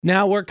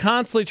Now, we're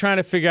constantly trying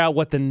to figure out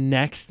what the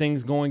next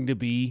thing's going to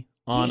be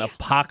on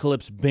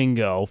Apocalypse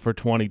Bingo for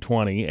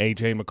 2020.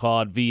 AJ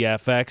McCall at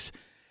VFX.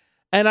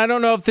 And I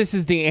don't know if this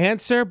is the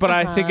answer, but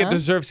I think it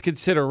deserves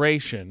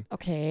consideration.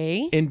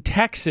 Okay. In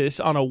Texas,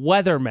 on a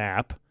weather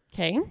map,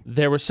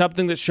 there was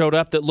something that showed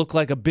up that looked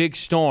like a big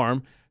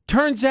storm.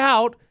 Turns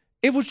out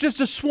it was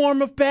just a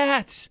swarm of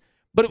bats,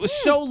 but it was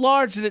so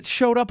large that it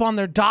showed up on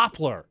their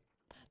Doppler.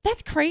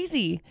 That's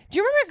crazy. Do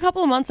you remember a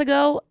couple of months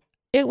ago,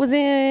 it was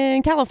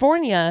in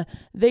California,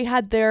 they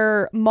had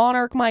their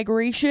monarch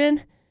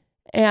migration,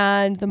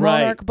 and the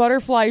monarch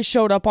butterflies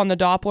showed up on the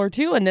Doppler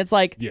too, and it's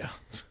like,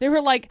 they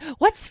were like,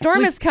 what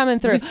storm is coming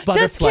through?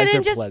 Just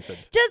kidding,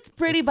 just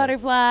pretty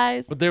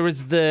butterflies. But there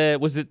was it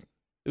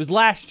was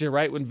last year,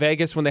 right, when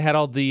Vegas, when they had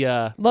all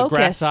the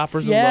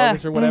grasshoppers and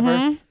locusts or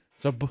whatever.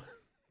 So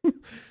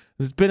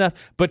there's been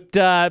but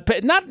not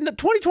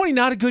 2020,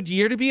 not a good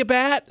year to be a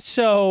bat.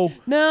 So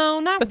no,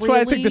 not that's really.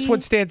 why I think this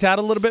one stands out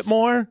a little bit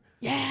more.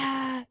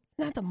 Yeah,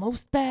 not the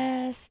most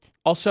best.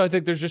 Also, I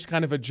think there's just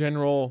kind of a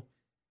general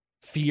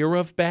fear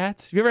of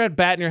bats. Have you ever had a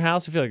bat in your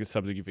house? I feel like it's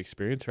something you've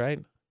experienced, right?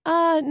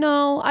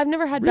 No, I've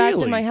never had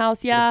bats in my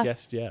house. Yeah, I've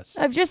guessed yes.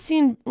 I've just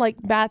seen like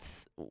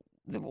bats.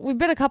 We've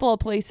been a couple of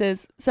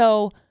places.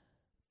 So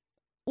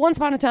once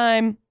upon a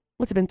time,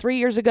 what's it been, 3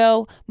 years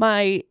ago,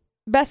 my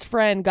best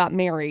friend got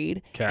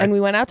married, and we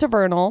went out to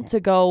Vernal to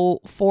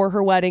go for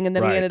her wedding, and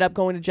then we ended up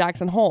going to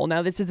Jackson Hole.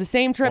 Now, this is the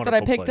same trip that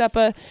I picked up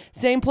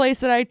same place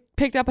that I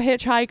picked up a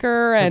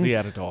hitchhiker. And he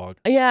had a dog.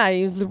 Yeah,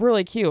 he was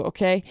really cute,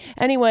 okay?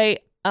 Anyway,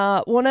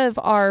 one of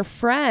our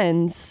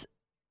friends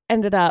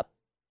ended up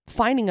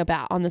finding a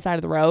bat on the side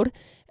of the road,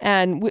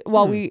 and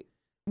while we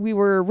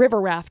were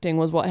river rafting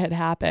was what had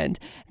happened.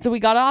 So we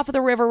got off of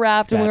the river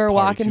raft and we were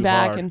walking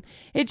back, and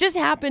it just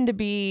happened to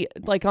be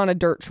like on a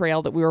dirt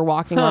trail that we were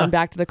walking on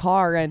back to the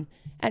car. And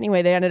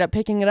anyway, they ended up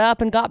picking it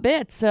up and got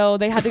bit. So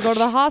they had to go to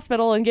the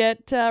hospital and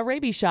get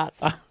rabies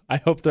shots. I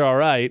hope they're all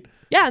right.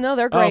 Yeah, no,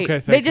 they're great. Okay,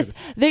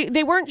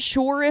 they weren't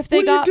sure if they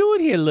what are you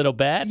doing here, little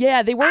bat?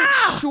 Yeah, they weren't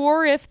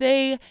sure if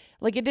they,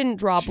 like, it didn't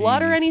draw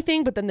blood or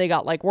anything, but then they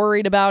got like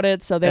worried about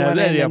it, so they went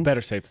in. Yeah,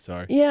 better safe than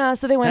sorry. Yeah,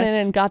 so they went in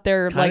and got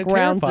their like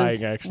rounds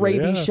of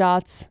rabies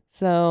shots.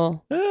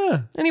 So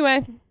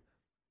anyway,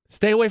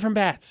 stay away from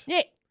bats.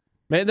 Yeah.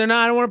 They're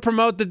not. I don't want to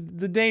promote the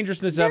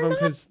dangerousness of them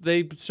because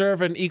they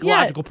serve an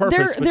ecological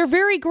purpose. They're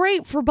very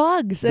great for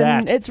bugs,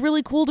 and it's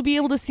really cool to be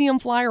able to see them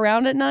fly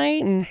around at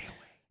night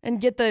and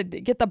get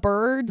the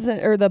birds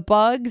or the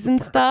bugs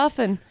and stuff,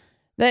 and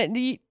that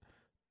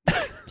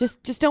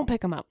just don't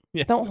pick them up.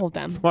 Yeah. Don't hold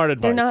them. Smart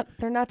advice.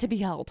 They're not to be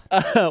held.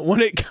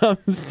 When it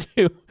comes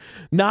to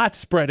not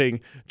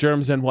spreading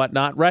germs and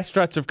whatnot,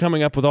 restaurants are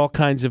coming up with all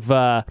kinds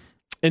of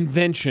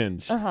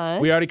inventions.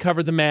 We already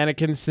covered the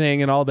mannequins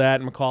thing and all that,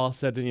 and McCall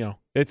said,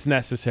 it's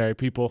necessary.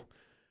 People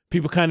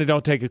kind of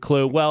don't take a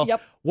clue. Well,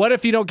 what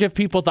if you don't give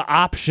people the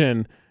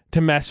option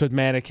to mess with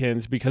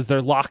mannequins because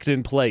they're locked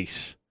in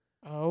place?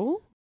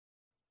 Oh?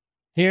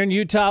 Here in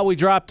Utah, we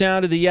drop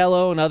down to the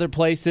yellow and other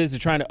places. They're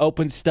trying to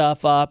open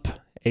stuff up.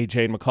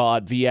 AJ McCall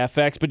at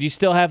VFX. But you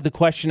still have the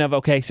question of,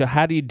 okay, so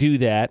how do you do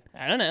that?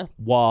 I don't know.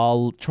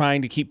 While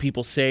trying to keep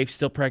people safe,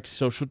 still practice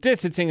social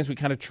distancing as we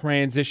kind of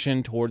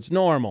transition towards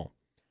normal.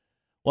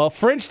 Well,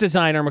 French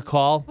designer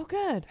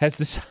McCall has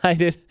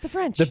decided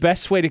the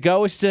best way to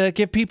go is to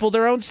give people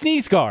their own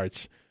sneeze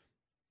guards.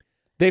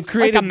 They've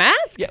created like a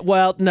mask? Yeah,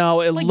 well, no,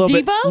 like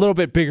a little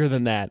bit bigger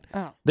than that.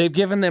 Oh. They've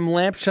given them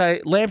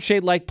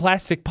lampshade like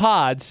plastic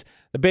pods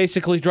that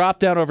basically drop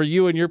down over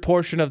you and your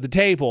portion of the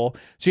table,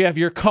 so you have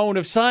your cone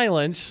of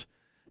silence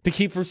to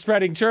keep from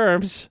spreading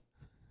germs,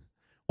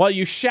 while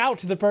you shout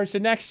to the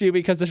person next to you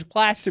because there's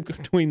plastic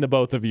between the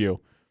both of you.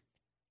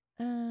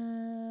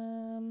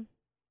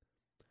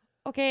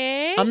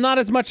 Okay. I'm not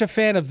as much a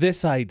fan of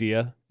this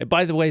idea. And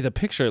by the way, the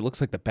picture, it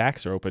looks like the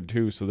backs are open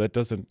too, so that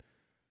doesn't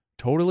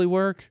totally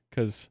work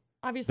because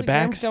obviously the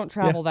backs germs don't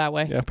travel that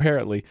way. Yeah,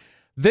 apparently.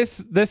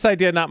 This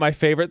idea, not my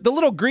favorite. The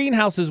little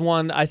greenhouse is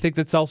one I think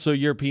that's also a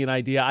European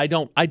idea. I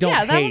don't hate.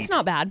 Yeah, that one's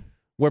not bad.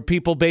 Where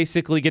people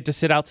basically get to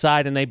sit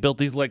outside and they build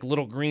these like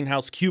little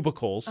greenhouse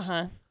cubicles.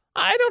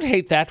 I don't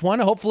hate that one.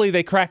 Hopefully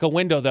they crack a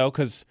window though,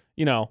 because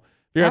if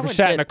you're ever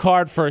sat in a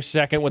car for a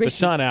second with the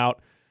sun out.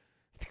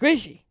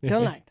 Squishy.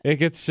 Don't like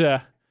it.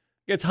 It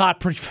gets hot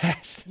pretty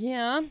fast.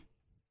 Yeah.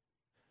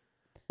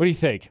 What do you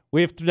think?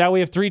 We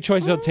have three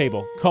choices on the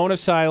table: cone of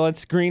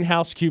silence,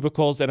 greenhouse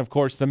cubicles, and of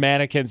course the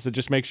mannequins to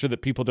just make sure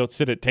that people don't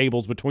sit at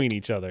tables between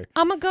each other.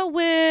 I'm gonna go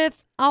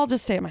with. I'll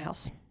just stay at my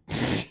house.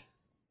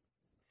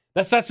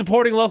 That's not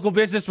supporting local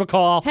business,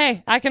 McCall.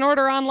 Hey, I can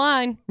order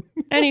online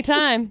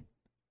anytime,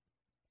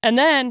 and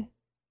then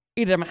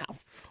eat it at my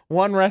house.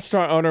 One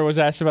restaurant owner was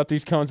asked about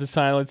these cones of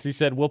silence. He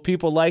said, "Will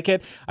people like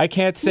it? I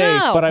can't say,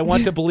 but I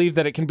want to believe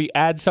that it can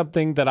add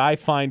something that I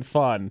find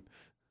fun."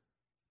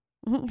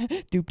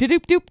 Doop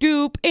doop doop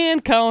doop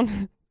and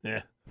cone.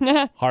 Yeah.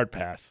 Hard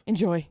pass.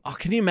 Enjoy. Oh,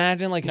 can you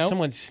imagine if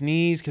someone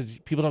sneezes because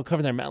people don't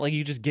cover their mouth? Like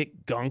you just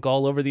get gunk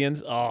all over the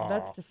ends. Oh,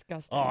 that's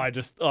disgusting. I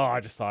just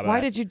thought of that. Why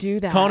did you do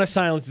that? Cone of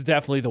silence is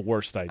definitely the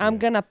worst idea. I'm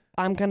gonna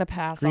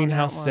pass.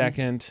 Greenhouse on that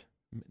second.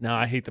 No,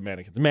 I hate the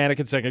mannequins.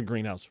 Mannequin second,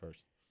 greenhouse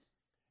first.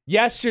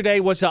 Yesterday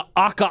was a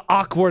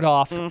awkward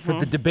off for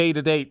the debate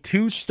today.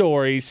 2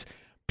 stories.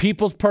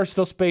 People's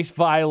personal space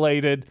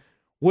violated.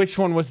 Which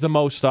one was the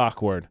most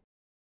awkward?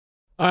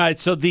 All right,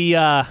 so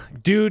the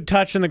dude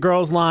touching the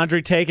girl's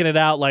laundry, taking it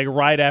out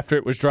right after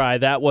it was dry,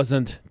 that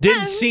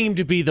didn't seem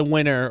to be the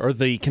winner or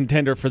the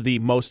contender for the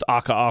most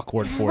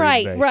awkward for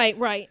you today.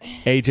 Right.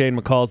 AJ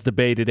and McCall's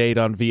debate at 8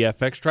 on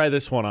VFX. Try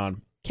this one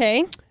on.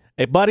 Okay.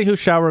 A buddy who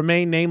shall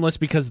remain nameless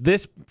because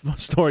this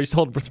story is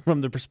told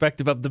from the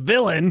perspective of the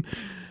villain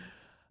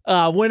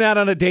went out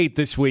on a date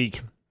this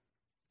week.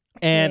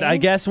 And I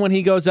guess when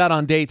he goes out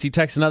on dates, he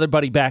texts another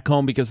buddy back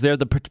home because they're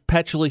the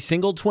perpetually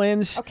single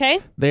twins.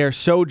 Okay. They are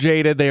so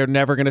jaded. They are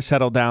never going to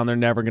settle down. They're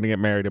never going to get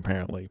married,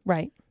 apparently.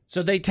 Right.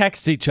 So they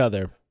text each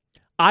other.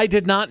 I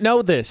did not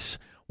know this.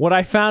 What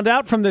I found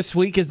out from this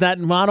week is that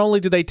not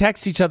only do they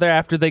text each other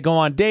after they go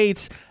on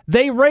dates,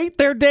 they rate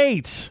their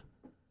dates.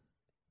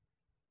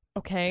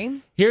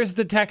 Okay. Here's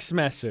the text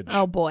message.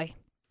 Oh, boy.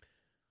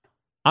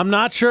 I'm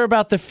not sure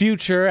about the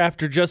future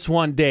after just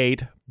one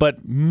date, but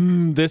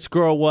this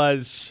girl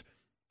was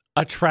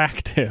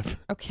attractive.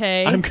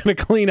 Okay. I'm going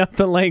to clean up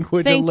the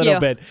language a little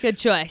bit. Good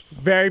choice.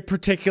 Very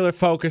particular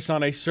focus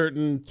on a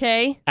certain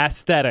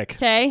aesthetic.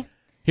 Okay.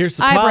 Here's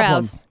the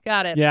Eyebrows. problem.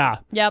 Got it. Yeah.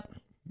 Yep.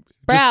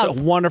 Brows. Just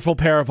a wonderful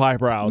pair of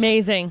eyebrows.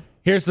 Amazing.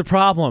 Here's the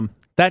problem.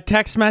 That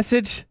text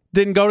message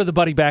didn't go to the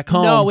buddy back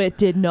home. No, it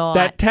did not.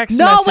 That text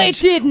message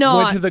did not.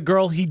 went to the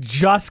girl he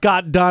just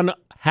got done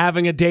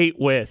having a date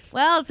with.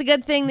 Well, it's a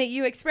good thing that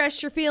you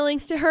expressed your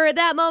feelings to her at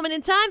that moment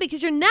in time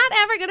because you're not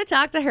ever going to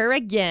talk to her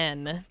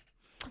again.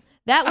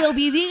 That will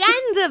be the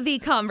end of the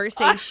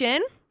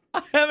conversation.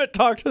 I haven't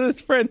talked to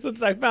this friend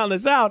since I found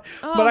this out,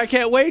 but I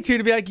can't wait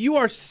to be like, you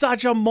are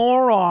such a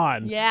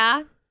moron.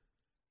 Yeah.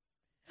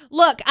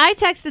 Look, I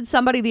texted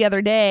somebody the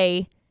other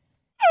day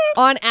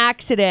on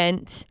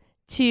accident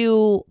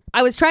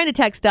I was trying to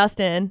text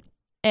Dustin,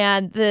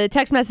 and the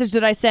text message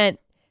that I sent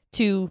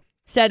to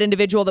said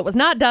individual that was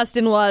not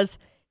Dustin was,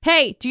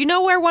 hey, do you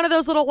know where one of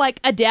those little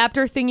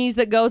adapter thingies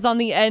that goes on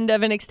the end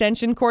of an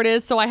extension cord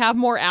is so I have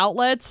more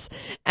outlets?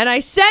 And I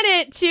sent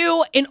it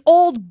to an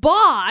old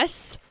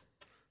boss,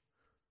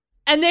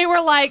 and they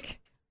were like,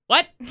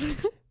 what?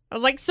 I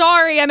was like,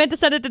 sorry, I meant to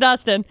send it to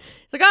Dustin.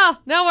 He's like, oh,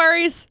 no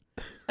worries.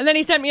 And then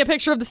he sent me a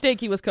picture of the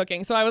steak he was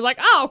cooking. So I was like,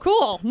 oh,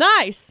 cool,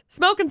 nice,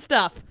 smoking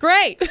stuff,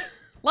 great,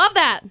 love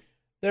that.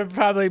 There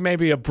probably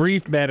maybe a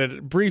brief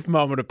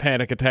moment of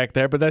panic attack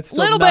there, but that's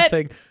still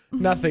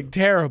nothing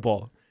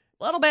terrible.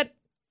 A little bit.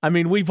 I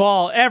mean,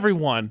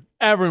 everyone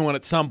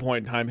at some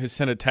point in time has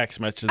sent a text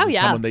message to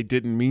someone they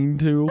didn't mean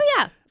to. Oh,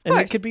 yeah. And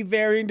it could be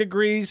varying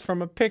degrees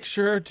from a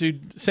picture to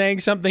saying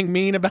something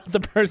mean about the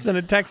person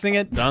and texting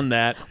it. Done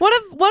that. One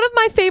of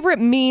my favorite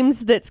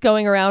memes that's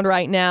going around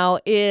right now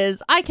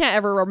is, I can't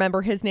ever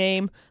remember his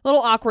name, little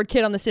awkward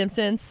kid on The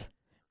Simpsons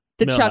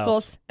that Milhouse.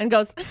 Chuckles and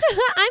goes,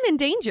 I'm in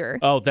danger.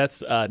 Oh,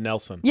 that's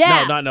Nelson.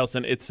 Yeah. No, not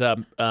Nelson. It's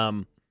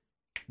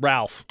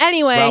Ralph.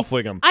 Anyway. Ralph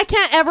Wiggum. I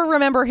can't ever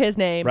remember his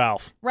name.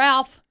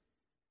 Ralph.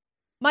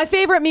 My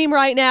favorite meme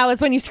right now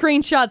is when you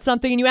screenshot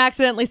something and you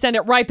accidentally send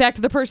it right back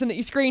to the person that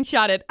you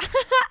screenshotted.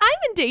 I'm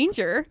in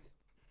danger.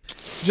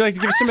 Would you like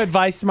to give some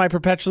advice to my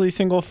perpetually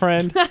single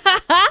friend?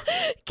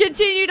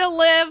 Continue to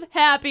live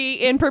happy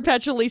in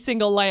perpetually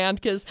single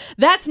land, because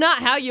that's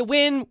not how you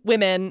win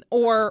women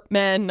or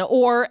men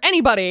or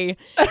anybody.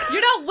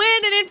 You don't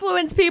win and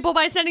influence people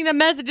by sending them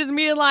messages and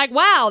being like,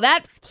 wow,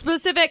 that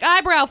specific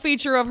eyebrow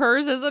feature of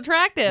hers is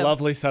attractive.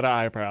 Lovely set of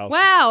eyebrows.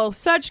 Wow,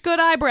 such good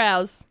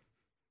eyebrows.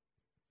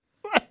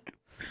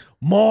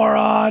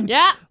 Moron.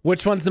 Yeah.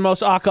 Which one's the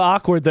most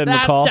awkward then,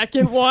 McCall? That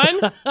second one.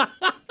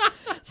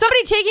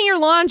 Somebody taking your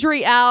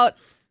laundry out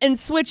and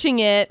switching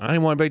it. I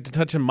didn't want anybody to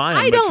touch my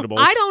own vegetables.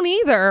 I don't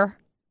either.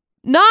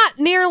 Not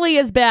nearly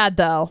as bad,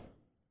 though.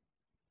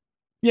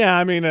 Yeah,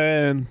 I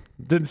mean,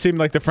 didn't seem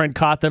like the friend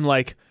caught them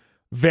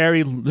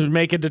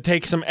making to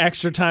take some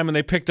extra time when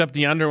they picked up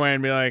the underwear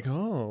and be like,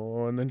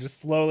 oh, and then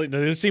just slowly,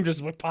 they seemed to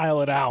just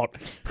pile it out.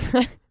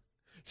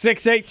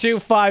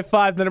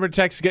 68255, the number to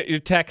text. Get your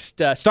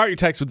text. Start your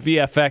text with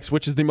VFX.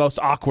 Which is the most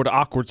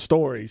awkward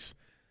stories?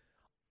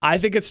 I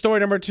think it's story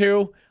number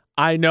 2.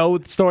 I know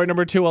story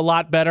number 2 a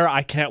lot better.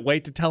 I can't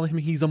wait to tell him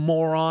he's a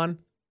moron.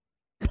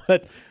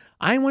 But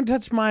I ain't want to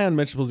touch my own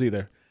vegetables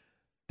either.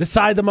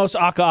 Decide the most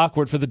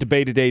awkward for the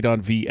debate at 8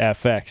 on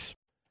VFX.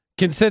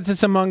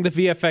 Consensus among the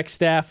VFX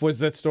staff was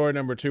that story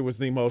number 2 was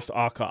the most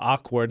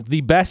awkward. The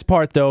best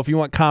part, though, if you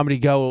want comedy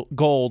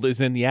gold,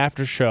 is in the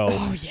after show.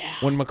 Oh, yeah.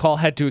 When McCall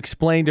had to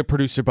explain to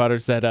producer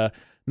Butters that a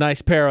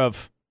nice pair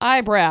of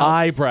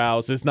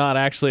eyebrows is not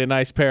actually a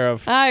nice pair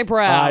of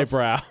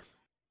eyebrows.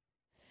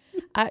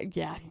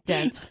 Yeah,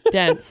 dense.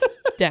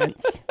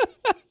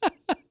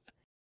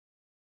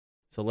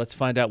 So let's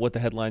find out what the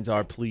headlines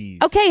are, please.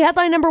 Okay,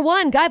 headline number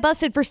 1. Guy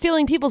busted for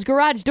stealing people's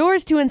garage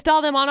doors to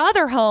install them on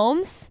other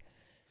homes.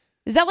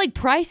 Is that like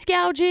price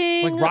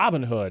gouging? Like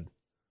Robin Hood.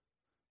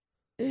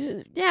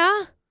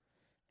 Yeah.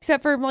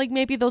 Except for like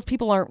maybe those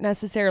people aren't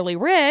necessarily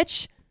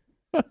rich.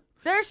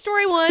 There's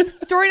story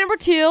 1. Story number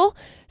 2.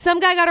 Some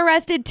guy got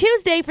arrested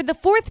Tuesday for the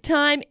 4th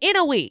time in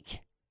a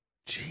week.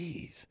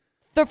 Jeez.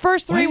 The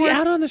first 3 Why is he were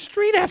out on the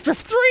street after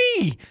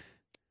 3?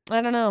 I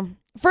don't know.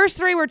 First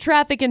 3 were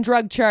traffic and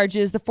drug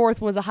charges. The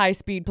 4th was a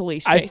high-speed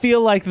police chase. I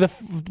feel like the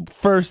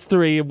first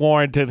 3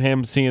 warranted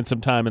him seeing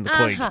some time in the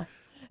clink. And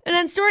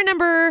then story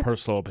number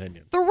Personal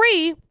opinion.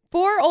 3.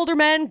 4 older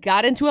men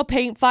got into a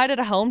paint fight at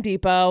a Home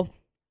Depot.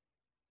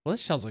 Well,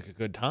 this sounds like a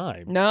good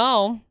time.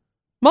 No.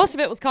 Most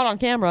of it was caught on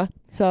camera,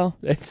 so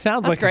It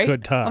sounds that's like great. a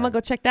good time. I'm going to go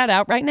check that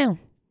out right now.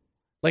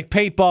 Like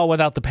paintball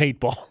without the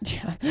paintball.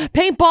 Yeah.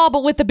 Paintball,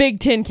 but with the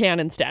big tin can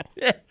instead.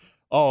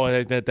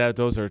 Oh,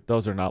 those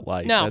are not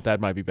light. No.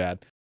 That might be bad.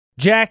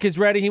 Jack is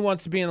ready. He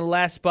wants to be in the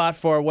last spot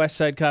for our West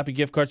Side Copy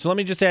gift card. So let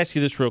me just ask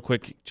you this real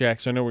quick,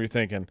 Jack, so I know what you're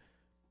thinking.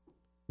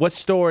 What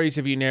stories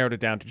have you narrowed it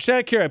down to? Just out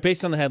of curiosity,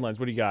 based on the headlines,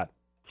 what do you got?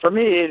 For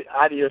me,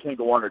 I'd either think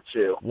of 1 or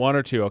 2. 1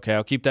 or 2. Okay,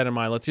 I'll keep that in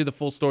mind. Let's hear the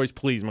full stories,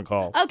 please,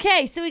 McCall.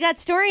 Okay, so we got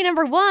story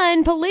number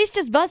 1. Police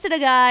just busted a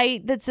guy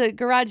that's a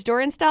garage door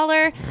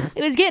installer.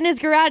 He was getting his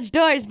garage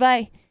doors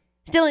by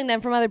stealing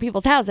them from other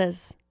people's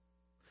houses.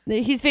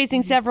 He's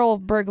facing several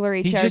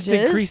burglary charges. He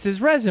just increased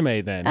his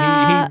resume then.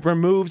 He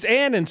removes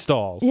and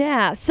installs.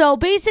 Yeah, so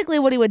basically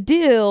what he would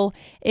do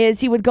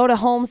is he would go to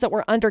homes that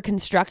were under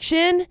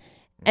construction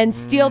and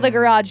steal the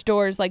garage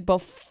doors like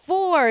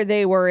before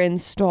they were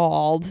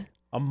installed.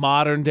 A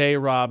modern-day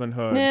Robin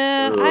Hood.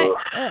 Yeah,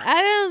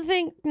 I don't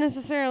think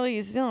necessarily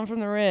he's stealing from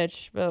the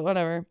rich, but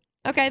whatever.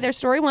 Okay, there's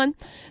story 1.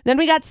 Then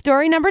we got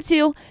story number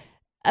 2.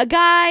 A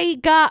guy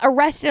got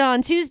arrested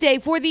on Tuesday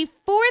for the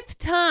 4th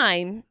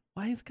time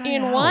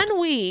in 1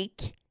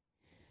 week.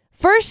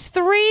 First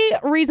 3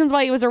 reasons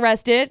why he was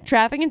arrested,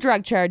 traffic and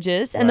drug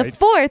charges, and the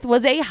 4th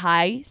was a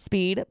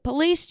high-speed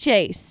police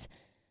chase.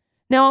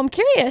 Now, I'm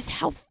curious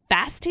how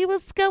fast he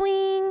was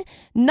going.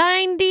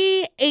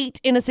 98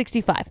 in a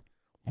 65.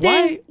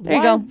 There you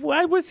go.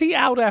 Why was he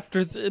out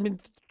after? 3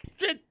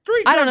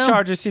 I don't drug know.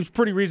 charges seems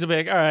pretty reasonable.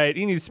 Like, all right,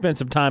 he needs to spend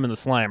some time in the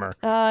slammer.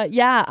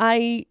 Yeah,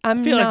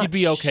 I'm feel like not you'd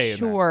be okay in that.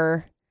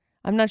 sure.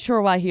 I'm not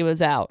sure why he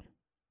was out.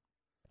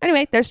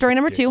 Anyway, there's story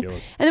number 2.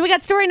 Ridiculous. And then we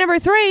got story number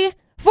 3.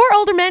 4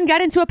 older men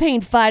got into a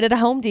paint fight at a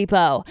Home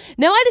Depot.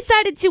 Now, I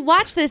decided to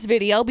watch this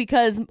video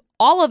because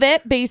all of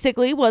it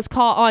basically was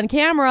caught on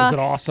camera. Is it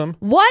awesome?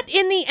 What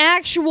in the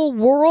actual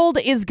world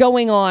is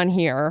going on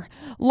here?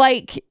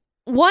 Like,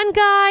 one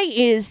guy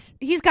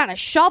he's got a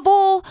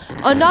shovel.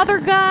 Another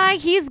guy,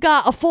 he's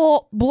got a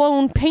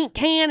full-blown paint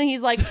can, and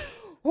he's like,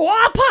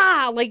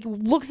 whapa! Like,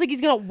 looks like he's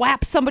going to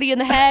whap somebody in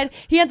the head.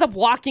 He ends up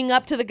walking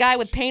up to the guy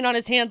with paint on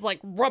his hands, like,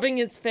 rubbing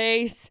his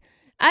face.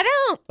 I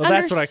don't Well,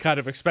 that's what I kind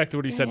of expected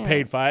when he said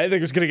paid fight. I think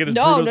he was going to get his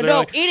No, brutals no, there, no.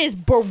 like, It is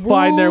brutal.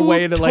 find their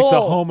way into like the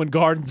home and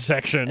garden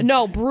section.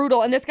 No,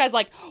 brutal. And this guy's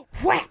like,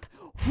 whap,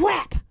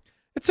 whap.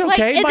 It's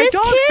okay. Like, My this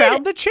dog kid-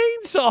 found the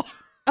chainsaw.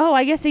 Oh,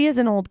 I guess he is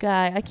an old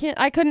guy.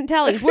 I couldn't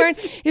tell. He's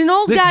an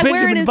old This guy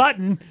Benjamin wearing his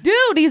Button.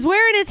 Dude, he's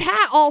wearing his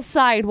hat all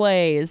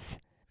sideways.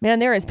 Man,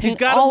 there is He's paint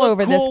got all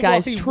over this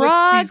guy's he whips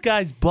truck. these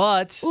guys'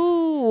 butts.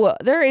 Ooh,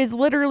 there is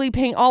literally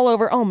paint all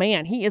over. Oh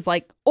man, he is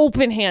like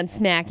open hand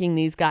smacking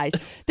these guys.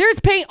 There's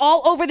paint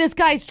all over this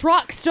guy's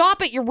truck.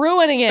 Stop it, you're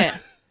ruining it.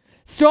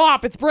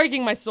 Stop, it's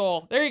breaking my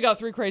soul. There you go,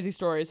 3 crazy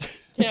stories.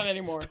 Can't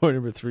anymore. Story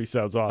number 3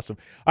 sounds awesome.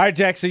 All right,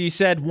 Jack, so you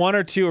said 1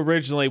 or 2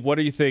 originally. What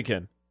are you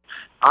thinking?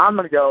 I'm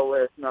going to go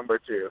with number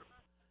 2.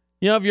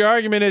 You know, if your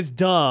argument is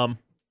dumb,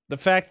 the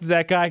fact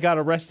that guy got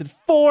arrested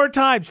 4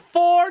 times,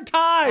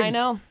 I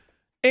know.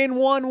 in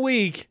 1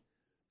 week.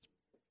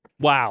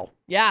 Wow.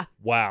 Yeah.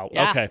 Wow.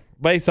 Yeah. Okay.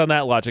 Based on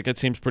that logic, it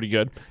seems pretty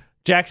good.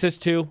 Jack says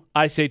 2.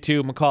 I say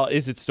 2. McCall,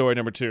 is it story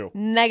number 2?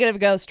 Negative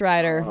Ghost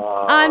Rider.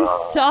 I'm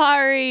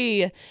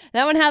sorry.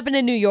 That one happened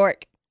in New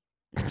York.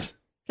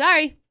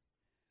 Sorry.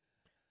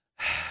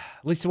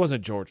 At least it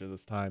wasn't Georgia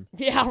this time.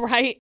 Yeah,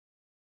 right.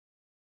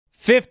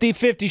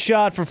 50-50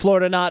 shot for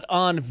Florida Not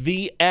on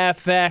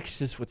VFX.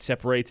 This is what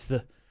separates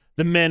the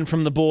men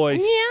from the boys.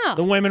 Yeah.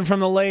 The women from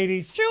the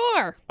ladies.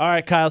 Sure. All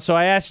right, Kyle. So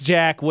I asked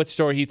Jack what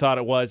story he thought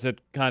it was.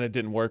 It kind of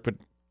didn't work, but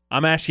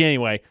I'm asking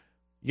anyway.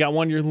 You got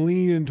one you're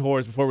leaning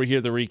towards before we hear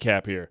the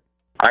recap here.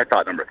 I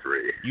thought number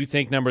 3. You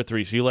think number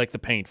 3, so you like the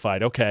paint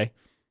fight. Okay.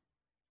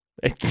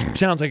 It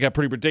sounds like a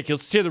pretty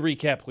ridiculous. Let's hear the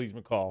recap, please,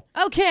 McCall.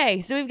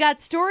 Okay, so we've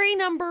got story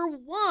number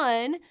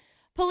 1.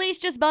 Police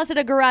just busted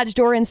a garage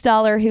door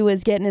installer who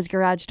was getting his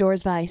garage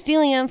doors by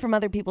stealing them from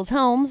other people's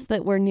homes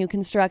that were new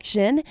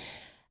construction.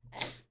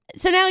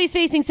 So now he's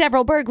facing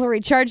several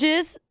burglary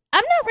charges.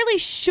 I'm not really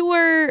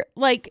sure,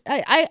 like,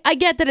 I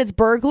get that it's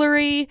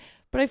burglary,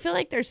 but I feel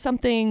like there's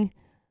something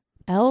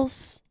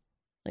else,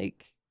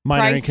 like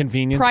Minor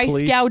inconvenience, price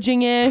please.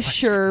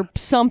 gouging-ish or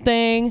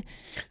something.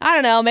 I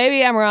don't know.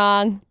 Maybe I'm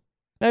wrong.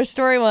 There's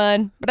story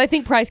 1. But I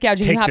think price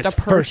gouging, Take you have this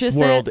to purchase first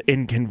world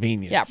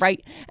inconvenience. Yeah,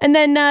 right. And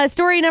then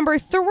story number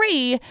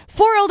 3,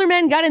 4 older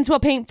men got into a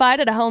paint fight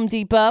at a Home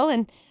Depot.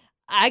 And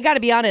I got to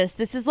be honest,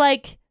 this is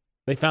like...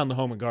 They found the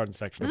home and garden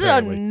section, This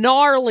apparently. is a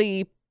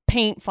gnarly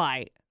paint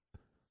fight.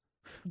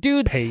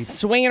 Dudes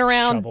swinging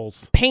around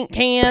shovels, paint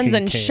cans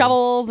and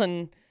shovels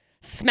and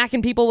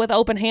smacking people with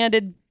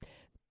open-handed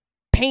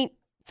paint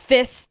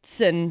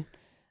fists. And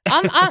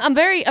I'm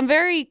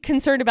very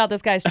concerned about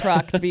this guy's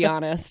truck, to be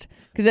honest,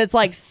 because it's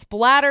like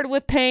splattered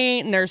with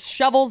paint and there's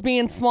shovels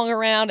being swung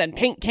around and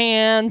paint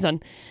cans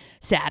and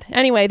sad.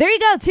 Anyway, there you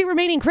go. 2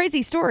 remaining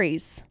crazy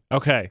stories.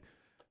 Okay.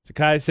 So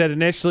Kai said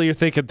initially you're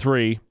thinking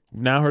 3.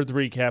 Now heard the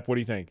recap. What do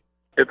you think?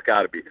 It's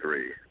got to be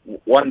 3.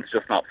 One's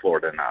just not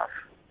Florida enough.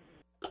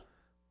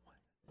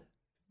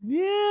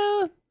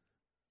 Yeah.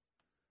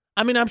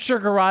 I mean, I'm sure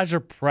garages are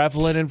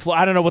prevalent in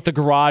Florida. I don't know what the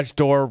garage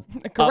door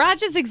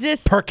Garages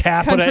exist per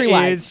capita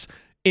countrywide. is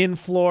in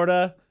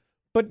Florida.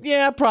 But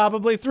yeah,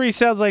 probably 3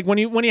 sounds like when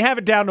you have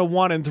it down to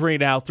 1 and 3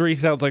 now, 3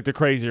 sounds like the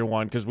crazier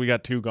one because we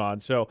got 2 gone.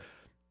 So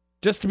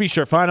just to be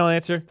sure, final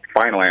answer?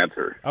 Final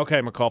answer.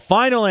 Okay, McCall.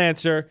 Final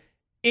answer.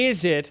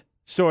 Is it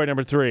story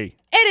number 3?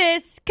 It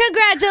is.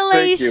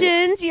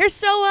 Congratulations. You're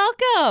so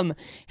welcome.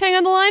 Hang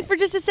on the line for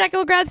just a second.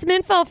 We'll grab some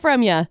info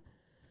from you.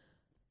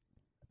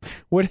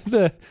 Where did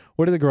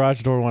the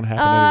garage door one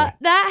happen anyway?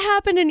 That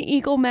happened in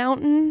Eagle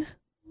Mountain.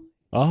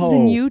 Oh. This is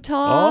in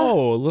Utah.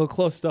 Oh, a little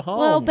close to home.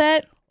 A little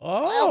bit.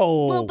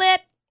 Oh. A little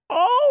bit.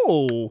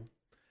 Oh.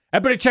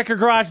 Everybody check your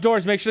garage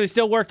doors. Make sure they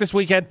still work this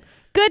weekend.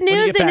 Good When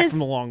you news get back from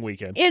the long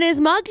weekend. in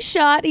his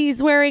mugshot,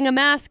 he's wearing a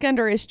mask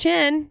under his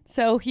chin,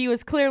 so he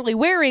was clearly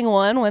wearing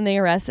one when they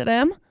arrested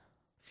him.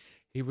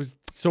 He was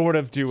sort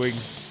of doing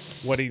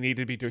what he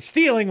needed to be doing.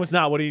 Stealing was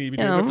not what he needed to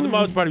be doing, but for the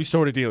most part, he was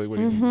sort of dealing what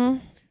he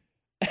needed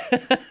to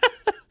do.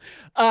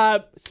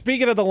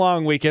 Speaking of the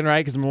long weekend,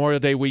 right? Because Memorial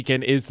Day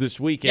weekend is this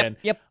weekend.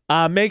 Yep.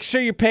 Make sure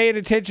you're paying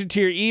attention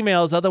to your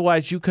emails.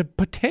 Otherwise, you could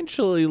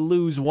potentially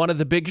lose one of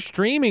the big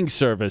streaming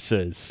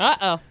services.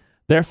 Uh-oh.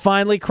 They're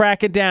finally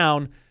cracking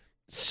down,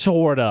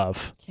 sort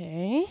of.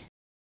 Okay.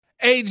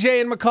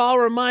 AJ and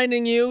McCall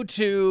reminding you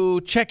to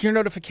check your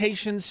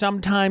notifications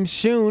sometime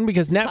soon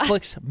because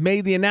Netflix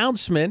made the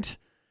announcement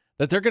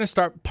that they're going to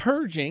start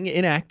purging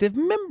inactive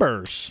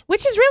members.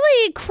 Which is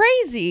really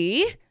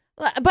crazy,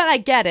 but I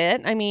get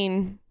it. I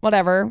mean,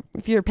 whatever.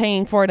 If you're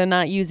paying for it and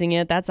not using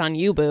it, that's on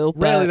you, boo.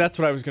 Really, that's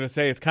what I was going to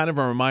say. It's kind of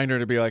a reminder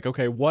to be like,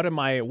 okay, what am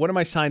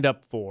I signed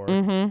up for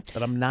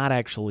that I'm not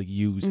actually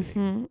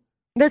using?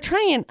 They're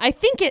trying. I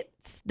think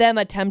it's them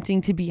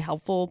attempting to be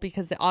helpful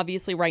because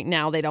obviously right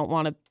now they don't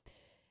want to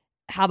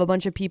have a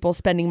bunch of people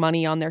spending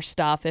money on their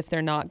stuff if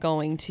they're not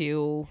going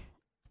to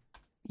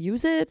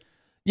use it.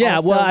 Yeah,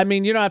 Also, well, I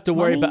mean, you don't have to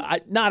worry money?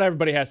 about not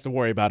everybody has to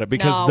worry about it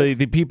because No.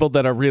 the people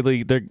that are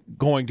really they're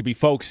going to be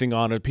focusing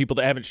on are people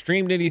that haven't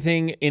streamed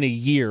anything in a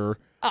year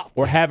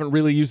or haven't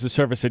really used the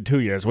service in 2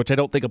 years, which I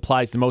don't think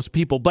applies to most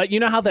people. But you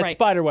know how that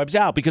spider web's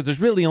out because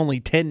there's really only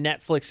 10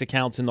 Netflix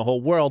accounts in the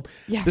whole world,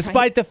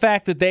 despite the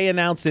fact that they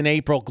announced in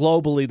April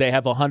globally they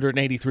have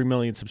 183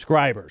 million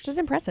subscribers. Which is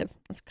impressive.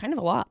 That's kind of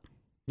a lot.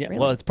 Yeah,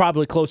 Really? well, it's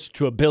probably closer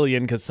to 1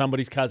 billion because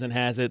somebody's cousin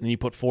has it, and you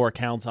put 4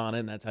 accounts on it,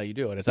 and that's how you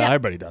do it. It's how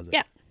everybody does it.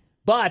 Yeah.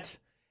 But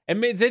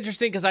it's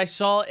interesting because I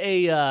saw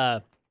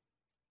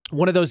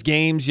one of those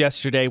games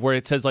yesterday where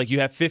it says, like,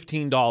 you have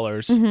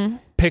 $15.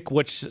 Pick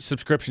which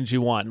subscriptions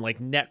you want. And, like,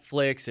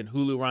 Netflix and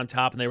Hulu were on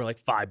top, and they were like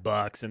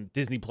 $5, and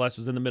Disney Plus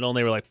was in the middle, and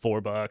they were like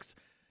 $4.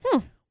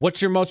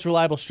 What's your most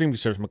reliable streaming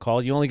service,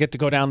 McCall? You only get to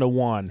go down to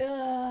 1.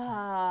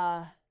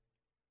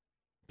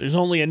 There's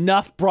only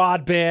enough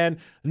broadband,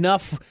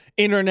 enough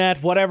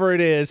internet, whatever it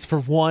is, for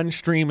one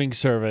streaming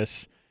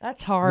service.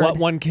 That's hard. What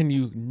one can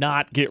you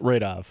not get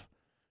rid of?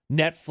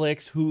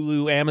 Netflix,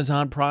 Hulu,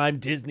 Amazon Prime,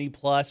 Disney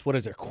Plus, what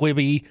is it,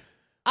 Quibi?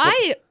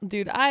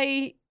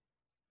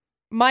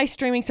 My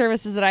streaming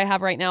services that I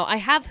have right now, I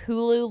have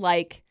Hulu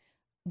like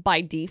by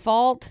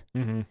default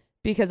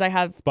because I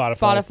have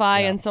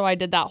Spotify and so I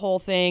did that whole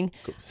thing.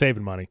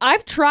 Saving money.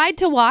 I've tried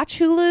to watch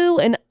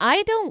Hulu and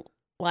I don't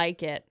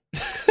like it.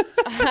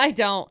 I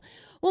don't.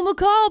 Well,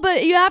 McCall,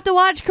 but you have to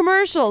watch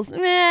commercials.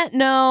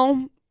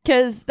 No,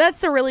 because that's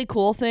the really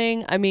cool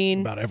thing. I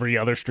mean, about every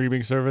other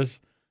streaming service.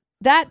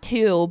 That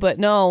too, but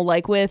no,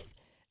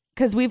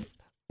 because we've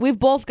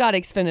both got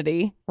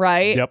Xfinity,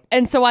 right? Yep.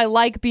 And so I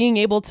like being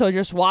able to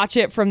just watch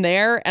it from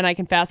there, and I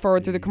can fast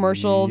forward through the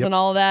commercials and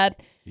all of that.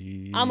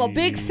 I'm a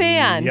big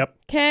fan. Yep.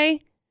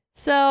 Okay,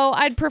 so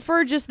I'd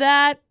prefer just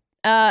that.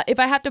 If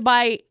I have to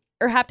buy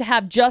or have to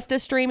have just a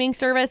streaming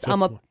service,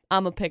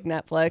 I'm a pick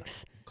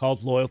Netflix.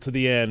 Called loyal to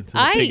the end, to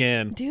the big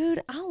end.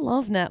 Dude, I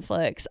love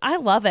Netflix. I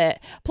love it.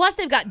 Plus,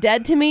 they've got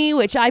Dead to Me,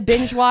 which I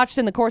binge watched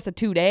in the course of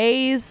 2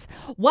 days.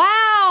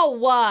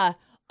 Wow.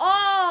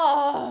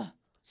 Oh,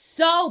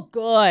 so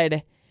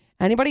good.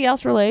 Anybody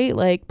else relate?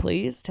 Like,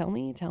 please tell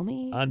me.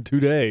 On 2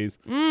 days.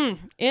 In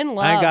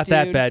love, I ain't got dude.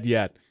 that bad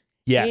yet.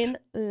 In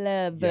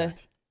love.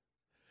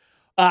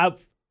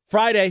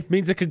 Friday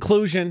means a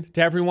conclusion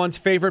to everyone's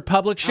favorite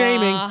public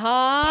shaming.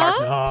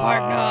 Park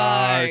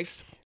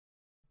Narcs.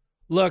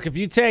 Look, if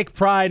you take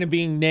pride in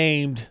being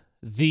named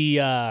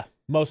the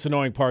most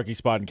annoying parking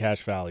spot in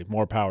Cache Valley,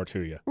 more power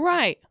to you.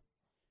 Right.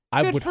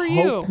 I Good would for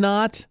hope you.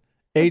 not.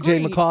 AJ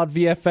Agreed. McCall at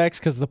VFX,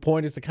 because the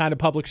point is the kind of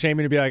public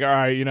shaming to be like, all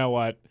right, you know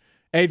what?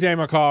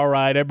 AJ McCall,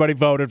 right? Everybody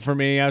voted for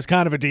me. I was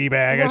kind of a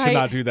D-bag. I should Right.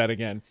 not do that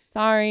again.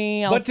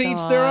 Sorry. But to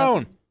each their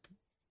own.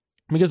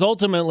 Because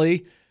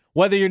ultimately,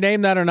 whether you're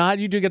named that or not,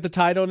 you do get the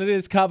title, and it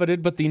is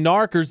coveted, but the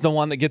Narker's the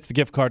one that gets the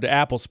gift card to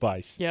Apple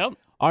Spice. Yep.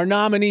 Our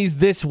nominees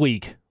this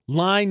week,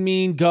 line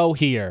mean go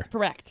here.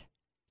 Correct.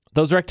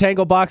 Those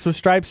rectangle box with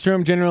stripes through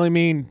them generally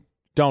mean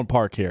don't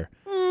park here.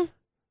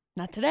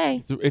 Not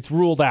today. It's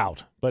ruled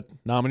out. But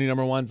nominee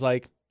number one's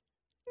like,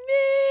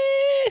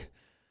 meh.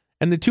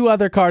 And the two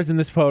other cards in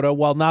this photo,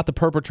 while not the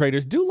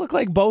perpetrators, do look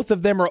like both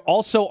of them are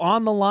also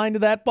on the line to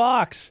that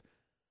box.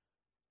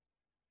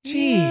 Jeez.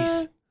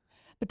 Yeah.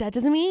 But that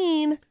doesn't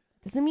mean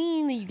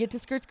that you get to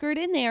skirt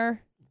in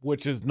there.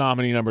 Which is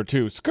nominee number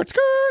two. Skirt.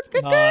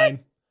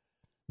 Nine.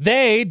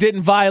 They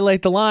didn't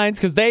violate the lines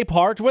because they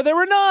parked where there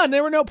were none.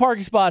 There were no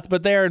parking spots,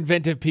 but they're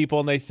inventive people,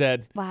 and they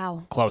said,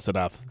 Wow. close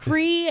enough. This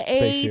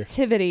space here.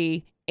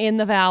 Creativity in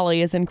the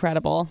valley is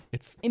incredible.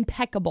 It's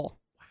impeccable.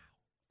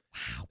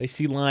 Wow. They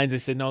see lines. They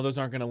said, no, those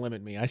aren't going to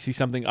limit me. I see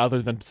something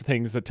other than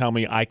things that tell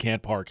me I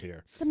can't park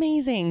here. It's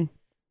amazing.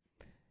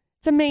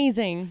 It's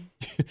amazing.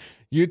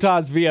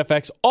 Utah's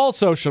VFX, all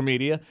social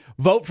media.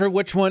 Vote for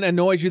which one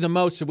annoys you the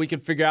most so we can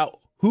figure out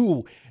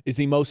who is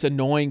the most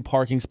annoying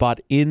parking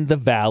spot in the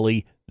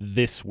valley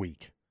this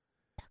week.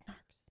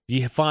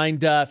 You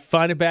find a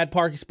bad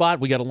parking spot.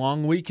 We got a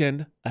long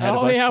weekend ahead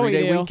of us,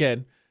 3-day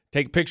weekend.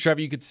 Take a picture of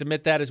it. You could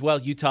submit that as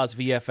well. Utah's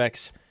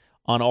VFX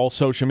on all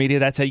social media.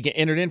 That's how you get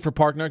entered in for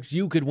Park Narcs.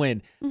 You could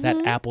win that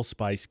Apple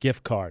Spice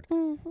gift card.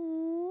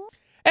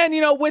 And,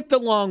 with the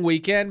long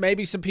weekend,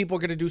 maybe some people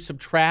are going to do some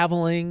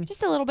traveling.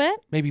 Just a little bit.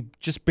 Maybe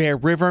just Bear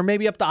River.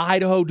 Maybe up to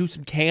Idaho, do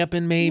some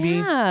camping maybe.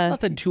 Yeah.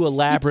 Nothing too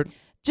elaborate.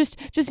 Just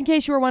in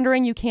case you were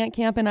wondering, you can't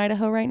camp in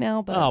Idaho right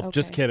now. But okay.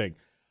 Just kidding.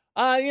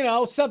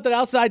 Something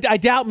else. I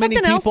doubt many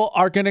people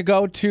are going to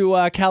go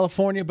to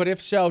California, but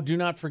if so, do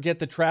not forget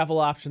the travel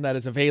option that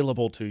is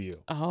available to you.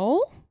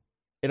 Oh?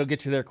 It'll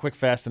get you there quick,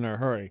 fast, and in a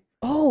hurry.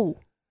 Oh.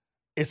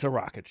 It's a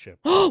rocket ship.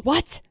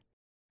 What?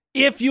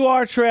 If you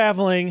are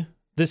traveling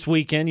this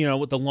weekend,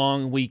 with the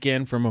long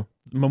weekend from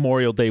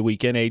Memorial Day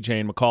weekend,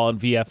 AJ and McCall and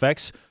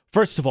VFX,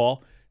 first of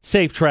all,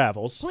 safe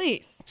travels.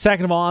 Please.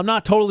 Second of all, I'm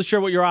not totally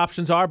sure what your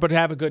options are, but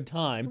have a good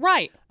time.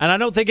 Right. And I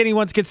don't think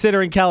anyone's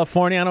considering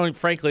California. I don't,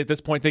 frankly, at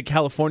this point, think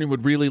California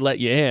would really let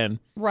you in.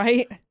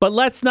 Right. But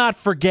let's not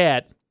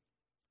forget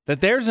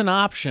that there's an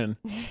option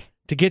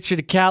to get you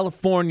to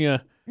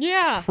California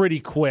pretty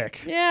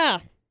quick. Yeah.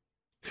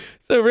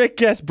 So Rick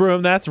guessed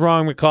broom. That's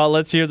wrong, McCall.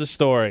 Let's hear the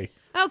story.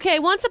 Okay,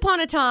 once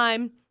upon a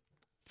time,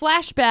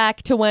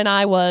 flashback to when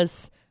I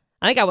was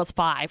 5.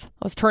 I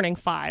was turning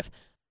 5.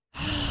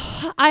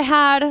 I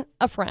had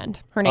a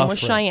friend. Her name was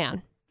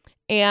Cheyenne.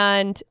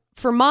 And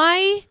for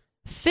my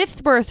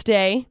 5th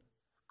birthday,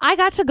 I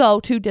got to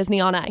go to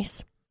Disney on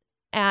Ice.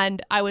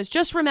 And I was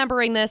just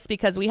remembering this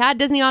because we had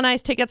Disney on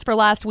Ice tickets for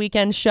last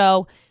weekend's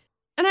show.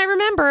 And I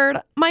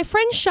remembered my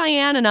friend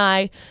Cheyenne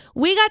and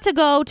we got to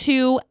go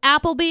to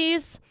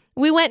Applebee's.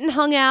 We went and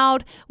hung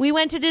out. We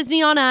went to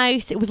Disney on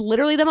Ice. It was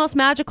literally the most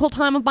magical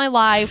time of my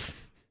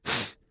life.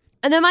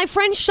 And then my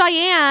friend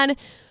Cheyenne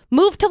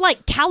moved to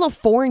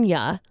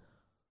California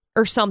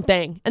or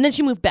something. And then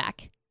she moved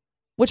back,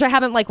 which I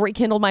haven't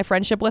rekindled my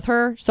friendship with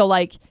her. So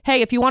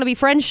hey, if you want to be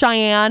friends,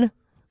 Cheyenne,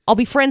 I'll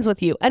be friends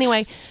with you.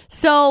 Anyway,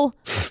 so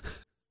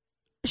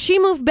she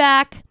moved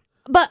back,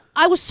 but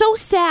I was so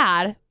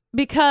sad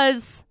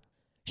because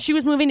she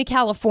was moving to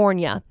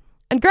California.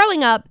 And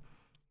growing up,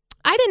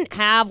 I didn't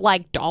have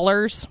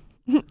dollars.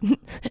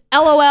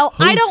 LOL.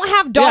 I don't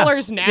have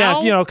dollars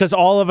now. Yeah, because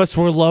all of us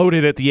were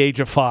loaded at the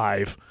age of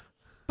 5.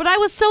 But I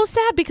was so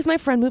sad because my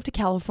friend moved to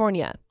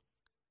California.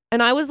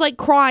 And I was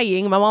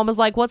crying. My mom was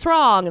like, what's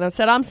wrong? And I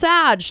said, I'm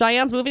sad.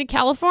 Cheyenne's moving to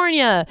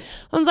California.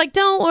 I was like,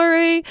 don't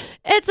worry.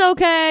 It's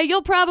okay.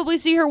 You'll probably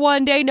see her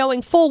one day,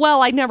 knowing full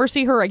well I'd never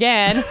see her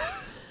again.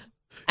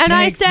 And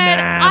Thanks, I said,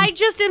 Mom. I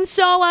just am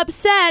so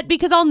upset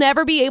because I'll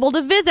never be able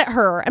to visit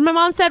her. And my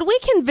mom said, we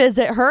can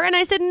visit her. And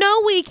I said,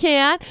 no, we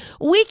can't.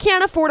 We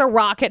can't afford a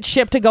rocket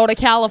ship to go to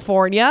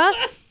California.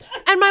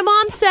 And my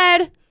mom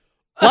said,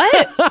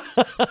 what?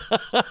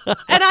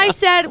 And I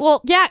said,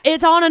 well, yeah,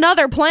 it's on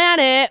another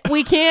planet.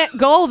 We can't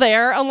go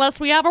there unless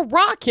we have a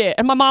rocket.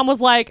 And my mom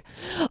was like,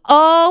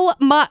 oh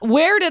my,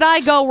 where did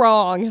I go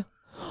wrong?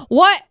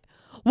 What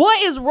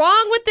is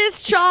wrong with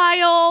this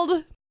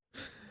child?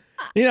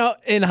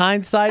 In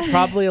hindsight,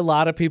 probably a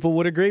lot of people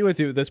would agree with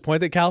you at this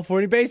point that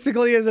California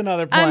basically is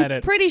another planet.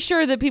 I'm pretty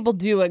sure that people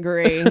do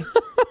agree.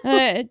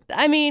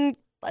 I mean,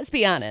 let's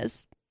be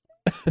honest.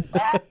 It's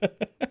a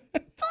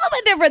little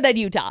bit different than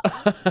Utah.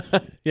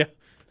 Yeah.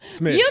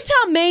 Smidge.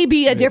 Utah may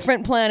be a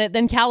different planet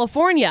than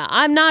California.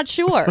 I'm not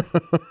sure.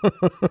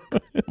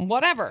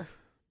 Whatever.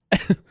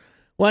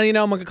 Well,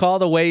 McCall,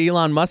 the way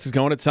Elon Musk is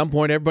going, at some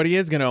point, everybody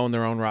is going to own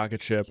their own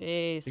rocket ship.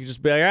 Jeez. You can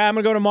just be like, I'm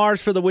going to go to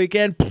Mars for the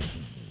weekend.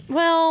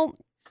 Well,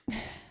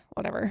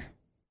 whatever.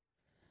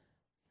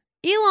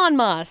 Elon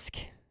Musk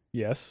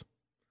Yes.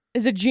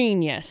 is a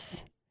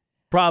genius.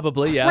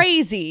 Probably, yeah.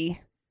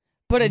 Crazy,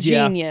 but a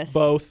genius.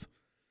 Both.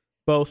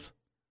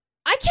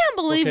 I can't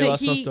believe Okay, that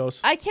Los Nostos.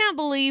 I can't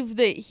believe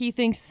that he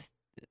thinks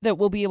that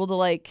we'll be able to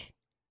like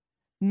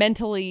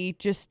mentally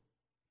just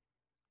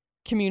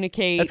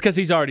communicate. That's because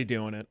he's already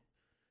doing it.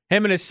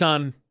 Him and his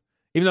son,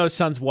 even though his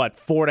son's,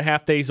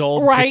 4.5 days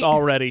old, Right. just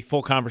already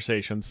full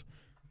conversations.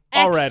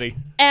 Already.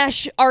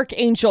 Ash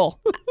Archangel.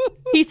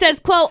 He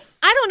says, quote,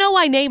 I don't know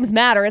why names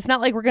matter. It's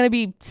not like we're going to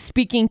be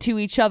speaking to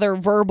each other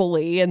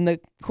verbally in the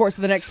course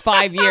of the next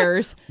 5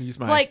 years. Use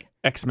my It's like,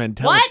 X-Men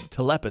what?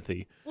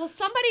 telepathy. will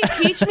somebody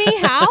teach me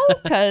how?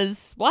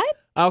 Because what?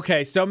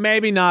 Okay, so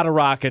maybe not a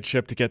rocket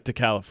ship to get to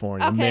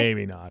California. Okay.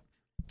 Maybe not.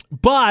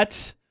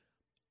 But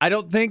I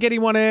don't think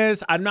anyone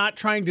is. I'm not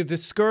trying to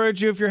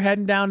discourage you if you're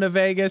heading down to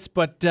Vegas,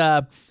 but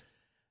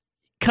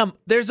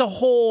there's a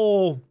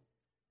whole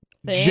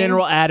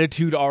general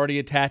attitude already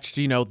attached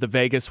to, the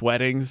Vegas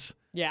weddings.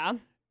 Yeah.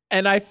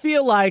 And I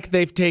feel like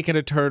they've taken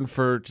a turn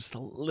for just a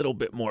little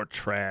bit more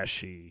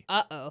trashy.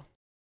 Uh-oh.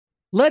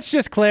 Let's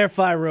just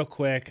clarify real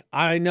quick.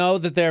 I know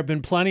that there have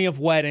been plenty of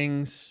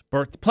weddings,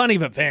 plenty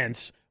of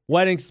events,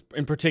 weddings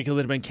in particular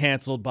that have been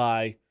canceled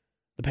by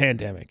the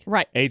pandemic.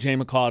 Right.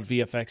 AJ McCall at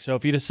VFX. So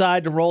if you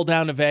decide to roll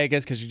down to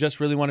Vegas because you just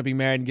really want to be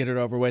married and get it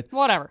over with,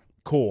 Whatever.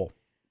 cool.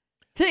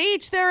 To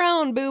each their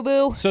own,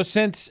 boo-boo. So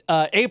since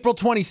April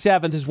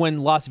 27th is when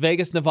Las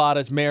Vegas,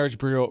 Nevada's marriage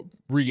bureau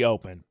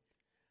reopened.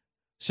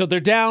 So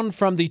they're down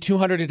from the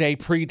 200 a day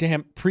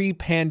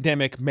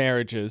pre-pandemic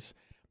marriages,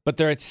 but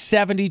they're at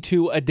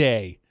 72 a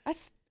day.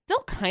 That's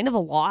still kind of a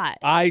lot.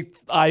 I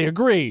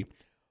agree.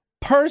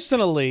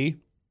 Personally,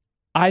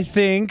 I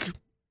think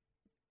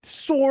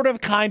sort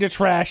of kind of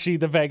trashy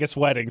the Vegas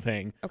wedding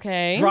thing.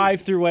 Okay.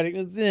 Drive-through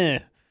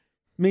wedding.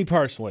 Me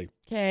personally.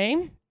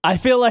 Okay. I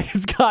feel like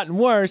it's gotten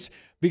worse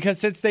because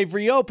since they've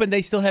reopened,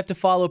 they still have to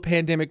follow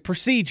pandemic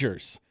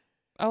procedures.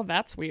 Oh,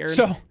 that's weird.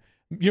 So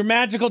your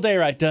magical day,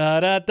 right?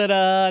 Da da da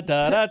da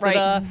da da Right.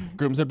 da.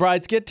 Grooms and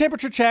brides get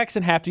temperature checks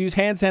and have to use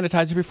hand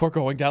sanitizer before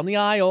going down the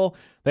aisle.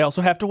 They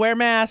also have to wear a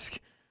mask.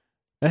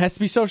 It has to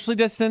be socially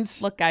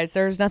distanced. Look, guys,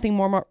 there's nothing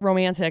more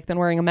romantic than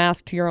wearing a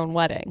mask to your own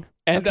wedding.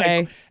 And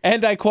okay.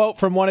 I quote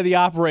from one of the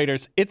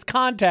operators, it's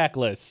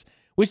contactless.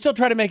 We still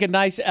try to make a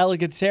nice,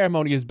 elegant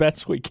ceremony as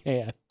best we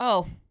can.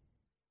 Oh,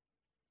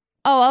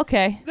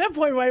 okay. At that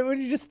point, right, would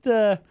you just,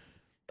 I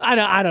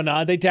don't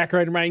know. They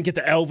decorate them right and get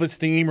the Elvis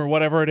theme or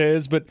whatever it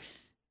is. But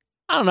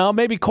I don't know,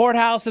 maybe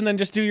courthouse and then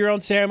just do your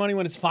own ceremony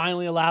when it's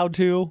finally allowed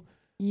to.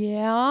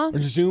 Yeah. Or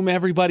just zoom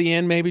everybody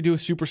in, maybe do a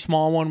super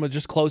small one with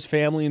just close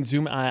family and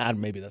zoom.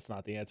 Maybe that's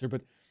not the answer,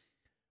 but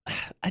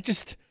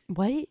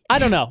What? I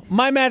don't know.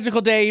 My magical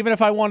day, even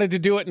if I wanted to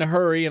do it in a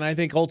hurry, and I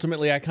think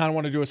ultimately I kind of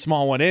want to do a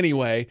small one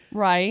anyway.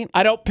 Right.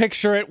 I don't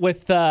picture it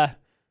with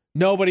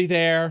nobody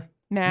there,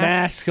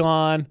 Masks. mask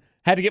on,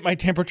 had to get my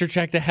temperature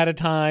checked ahead of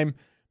time,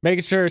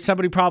 making sure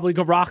somebody probably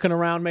go rocking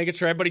around, making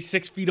sure everybody's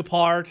 6 feet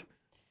apart.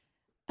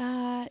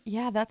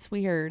 Yeah, that's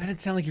weird. That didn't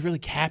sound like you really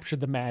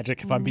captured the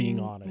magic, if I'm being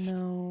honest.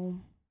 No.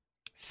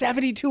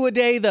 72 a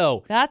day,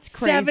 though. That's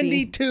crazy.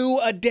 72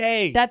 a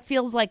day. That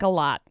feels like a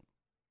lot.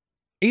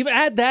 Even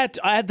add that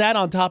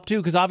on top too,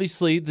 because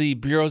obviously the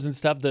bureaus and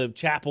stuff, the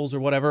chapels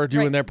or whatever, are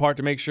doing their part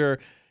to make sure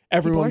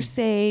everyone's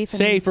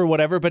safe or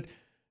whatever. But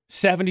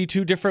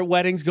 72 different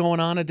weddings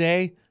going on a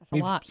day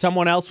means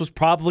someone else was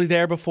probably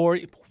there before.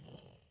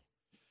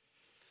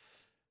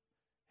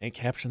 Ain't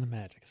capturing the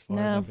magic as far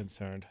as I'm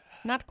concerned.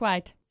 Not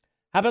quite.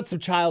 How about some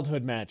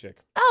childhood magic?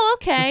 Oh,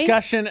 okay.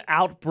 Discussion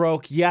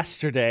outbroke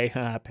yesterday,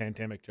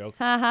 pandemic joke,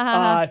 Ha ha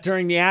ha.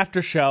 during the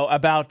after show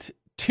about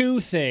two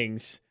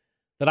things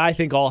that I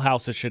think all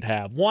houses should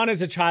have. One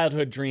is a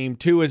childhood dream.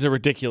 Two is a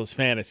ridiculous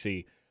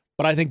fantasy.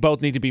 But I think both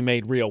need to be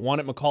made real. One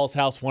at McCall's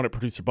house, one at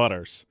Producer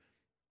Butters.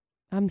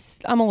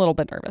 I'm a little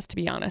bit nervous, to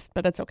be honest,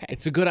 but it's okay.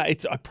 It's a good, I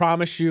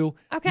promise you.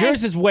 Okay.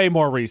 Yours is way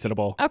more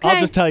reasonable. Okay. I'll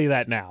just tell you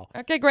that now.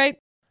 Okay, great.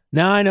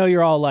 Now I know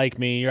you're all like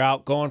me. You're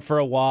out going for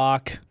a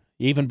walk.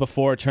 Even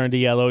before it turned to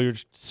yellow, you're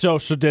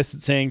social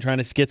distancing, trying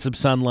to get some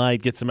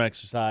sunlight, get some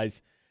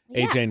exercise.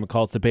 Yeah. AJ and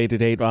McCall's Debate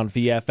at 8 on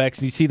VFX.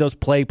 And you see those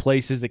play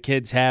places the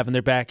kids have in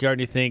their backyard,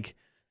 and you think,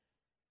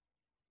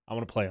 I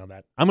want to play on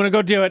that. I'm going to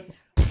go do it.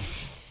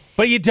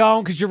 But you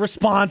don't because you're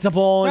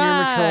responsible and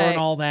you're mature and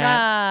all that.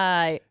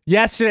 Right.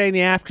 Yesterday in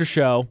the after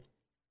show,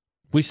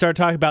 we started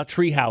talking about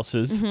tree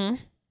houses.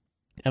 Mm-hmm.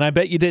 And I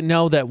bet you didn't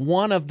know that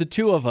one of the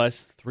two of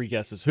us, three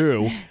guesses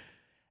who,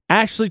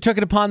 actually took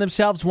it upon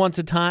themselves once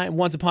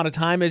upon a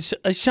time as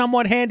a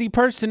somewhat handy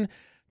person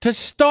to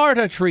start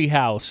a tree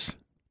house.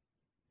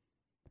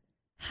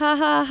 Ha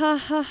ha ha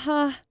ha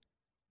ha.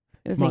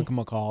 It was Monk me.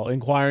 McCall.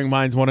 Inquiring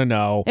minds want to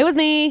know. It was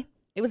me.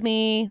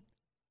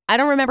 I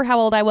don't remember how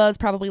old I was,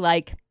 probably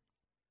like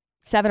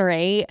 7 or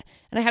 8.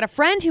 And I had a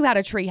friend who had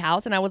a tree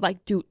house, and I was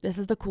like, dude, this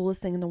is the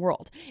coolest thing in the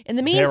world. In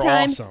the meantime,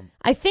 They're awesome.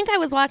 I think I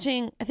was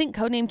watching,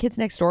 Codename Kids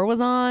Next Door was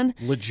on.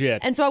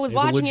 Legit. And so I was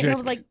watching it, and I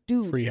was like,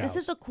 dude, this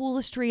is the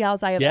coolest tree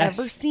house I have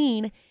ever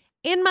seen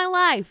in my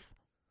life.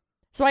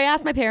 So I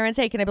asked my parents,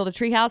 hey, can I build a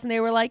tree house? And they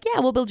were like, yeah,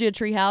 we'll build you a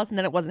tree house. And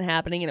then it wasn't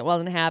happening, and it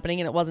wasn't happening,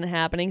 and it wasn't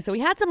happening. So we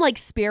had some like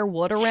spare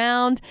wood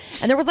around,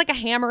 and there was like a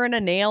hammer and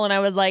a nail. And I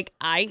was like,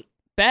 I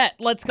bet,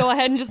 let's go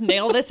ahead and just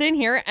nail this in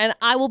here, and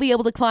I will be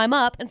able to climb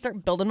up and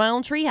start building my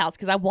own tree house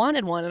because I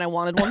wanted one, and I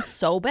wanted one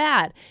so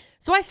bad.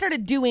 So I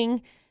started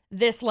doing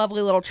this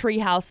lovely little tree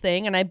house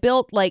thing, and I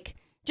built like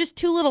just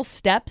 2 little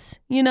steps,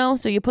 you know?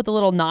 So you put the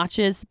little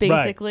notches,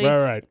 basically.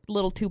 Right.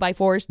 Little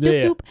 2x4s. Yeah,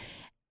 Doop, doop.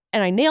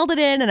 And I nailed it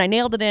in,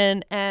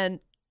 and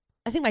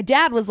I think my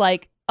dad was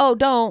like, oh,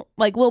 don't,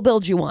 like, we'll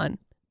build you one.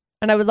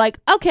 And I was like,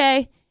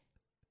 okay.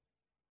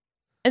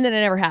 And then it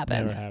never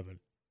happened.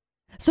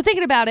 So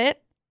thinking about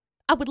it,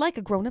 I would like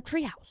a grown-up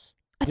treehouse.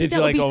 I think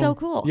that would be so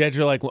cool. You had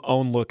your like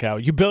own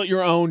lookout. You built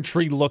your own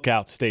tree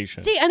lookout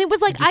station. See, and it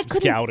was like I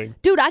couldn't, scouting.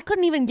 Dude, I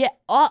couldn't even get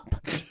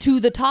up to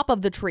the top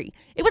of the tree.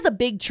 It was a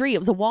big tree. It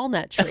was a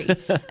walnut tree.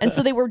 And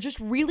so they were just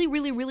really,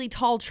 really, really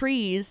tall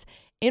trees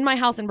in my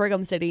house in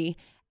Brigham City.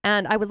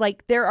 And I was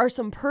like, there are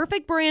some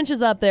perfect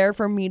branches up there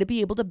for me to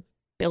be able to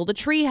build a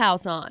tree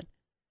house on.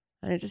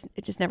 And it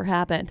just never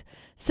happened.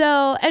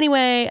 So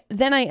anyway,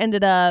 then I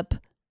ended up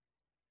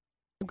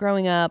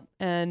growing up,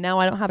 and now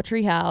I don't have a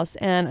tree house,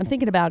 and I'm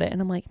thinking about it,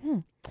 and I'm like,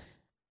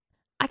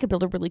 I could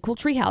build a really cool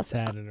tree house.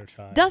 Sad inner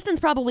child. Dustin's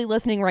probably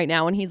listening right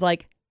now, and he's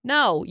like,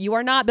 no, you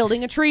are not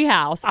building a tree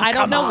house. I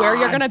don't know where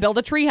you're going to build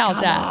a tree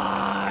house at. Come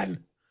on.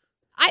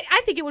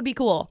 I think it would be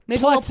cool.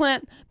 Maybe we'll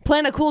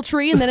plant a cool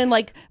tree, and then in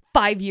like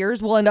 5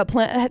 years, we'll end up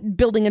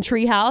building a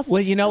tree house.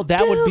 Well, you know, that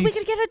Dude, would be... we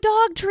could get a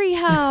dog tree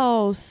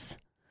house.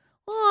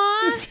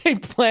 Aww. Say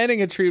planting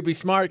a tree would be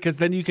smart, because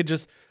then you could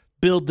just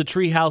build the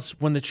tree house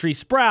when the tree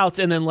sprouts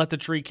and then let the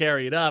tree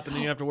carry it up, and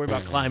then you don't have to worry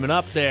about climbing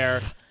up there.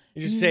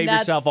 You just save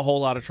yourself a whole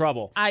lot of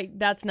trouble.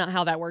 That's not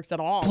how that works at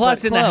all.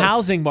 Plus, in the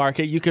housing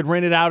market, you could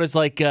rent it out as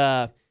like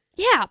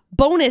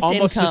bonus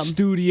almost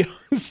income.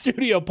 a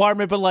studio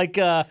apartment, but like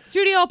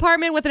studio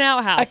apartment with an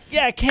outhouse.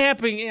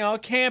 Camping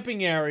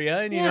area,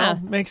 and you know,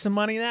 make some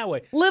money that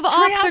way. Live tree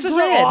off the houses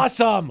grid. are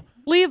awesome.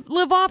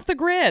 Live off the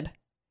grid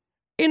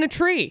in a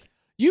tree.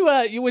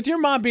 You with your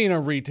mom being a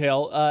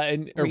realtor,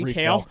 and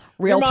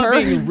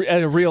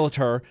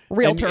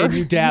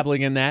you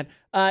dabbling in that.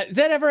 Is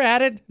that ever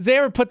added? Does they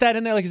ever put that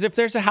in there? Like, as if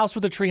there's a house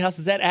with a tree house,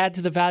 does that add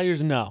to the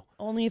values? No.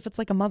 Only if it's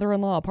like a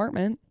mother-in-law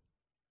apartment.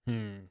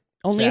 Only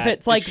Sad. if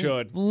it's like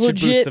should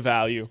legit boost the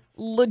value.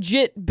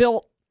 Legit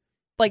built,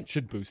 like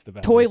should boost the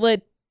value.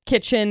 Toilet,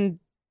 kitchen,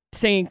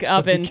 sink,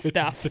 oven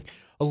stuff.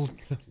 A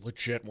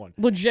legit one.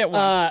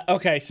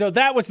 Okay, so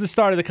that was the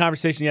start of the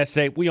conversation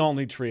yesterday. We all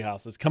need tree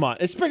houses. Come on.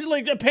 Especially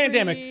like a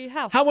pandemic. Tree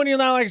house. How when you're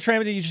not like a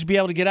train, you just be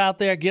able to get out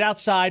there, get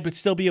outside, but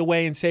still be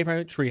away and safe.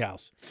 Tree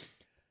house.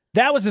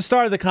 That was the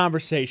start of the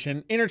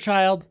conversation. Inner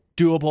child,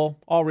 doable,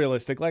 all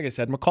realistic. Like I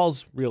said,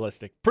 McCall's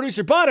realistic.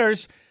 Producer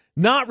Butters,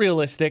 not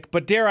realistic,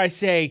 but dare I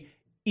say,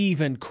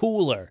 even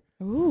cooler.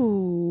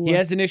 Ooh. He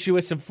has an issue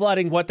with some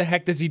flooding. What the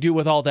heck does he do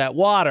with all that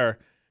water?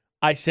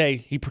 I say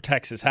he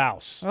protects his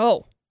house.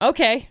 Oh.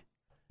 Okay.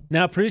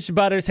 Now, Producer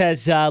Butters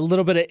has a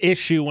little bit of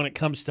issue when it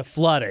comes to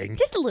flooding.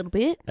 Just a little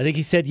bit. I think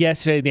he said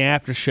yesterday in the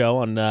after show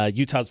on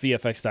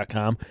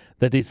utahsvfx.com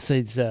that it's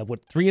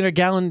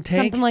 300-gallon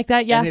tank? Something like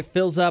that, yeah. And it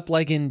fills up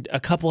like in a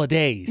couple of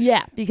days.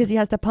 Yeah, because he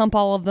has to pump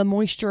all of the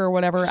moisture or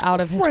whatever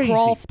out of his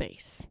crawl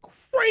space.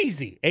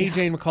 Crazy.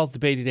 AJ and McCall's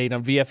debate date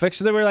on VFX.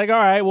 So they were like, all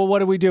right, well, what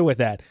do we do with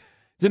that?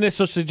 His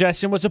initial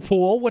suggestion was a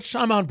pool, which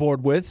I'm on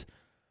board with.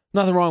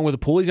 Nothing wrong with a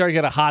pool. He's already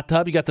got a hot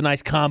tub. You got the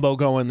nice combo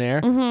going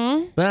there.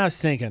 Mm-hmm. But I was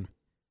thinking,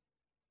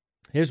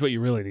 here's what you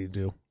really need to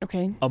do.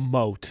 Okay. A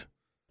moat.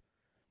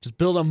 Just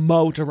build a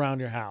moat around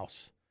your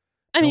house.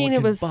 I mean,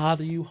 it was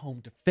bother you.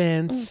 Home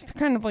defense. It's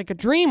kind of like a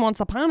dream once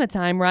upon a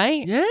time,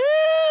 right?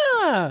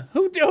 Yeah.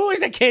 Who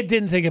as a kid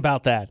didn't think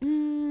about that?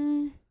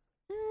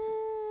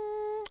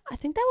 I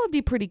think that would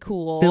be pretty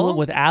cool. Fill it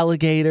with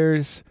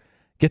alligators.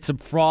 Get some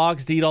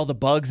frogs to eat all the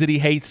bugs that he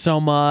hates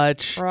so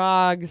much.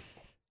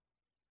 Frogs.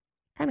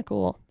 Kind of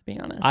cool, to be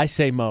honest. I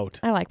say moat.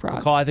 I like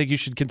frogs. McCall, I think you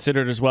should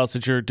consider it as well,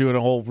 since you're doing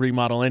a whole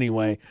remodel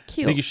anyway.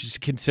 Cute. I think you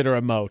should consider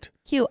a moat.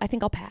 Cute. I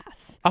think I'll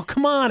pass. Oh,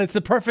 come on. It's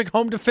the perfect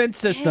home defense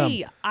system.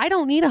 Hey, I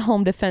don't need a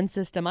home defense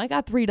system. I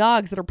got 3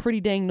 dogs that are pretty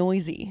dang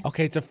noisy.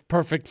 Okay, it's a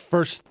perfect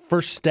first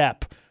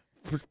step.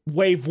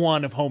 Wave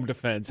 1 of home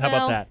defense. How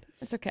about that?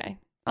 It's okay.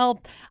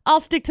 I'll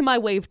stick to my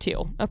wave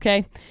 2,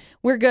 okay?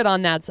 We're good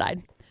on that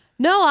side.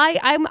 No,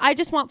 I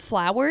just want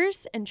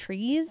flowers and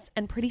trees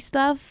and pretty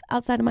stuff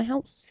outside of my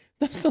house.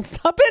 Don't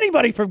stop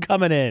anybody from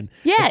coming in.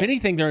 Yeah. If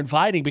anything, they're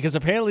inviting, because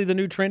apparently the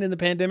new trend in the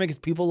pandemic is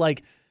people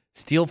like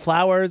steal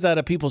flowers out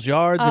of people's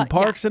yards and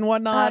parks and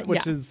whatnot,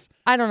 which is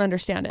I don't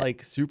understand it.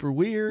 Like super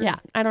weird. Yeah,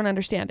 I don't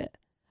understand it.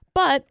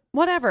 But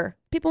whatever.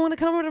 People want to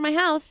come over to my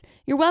house,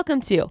 you're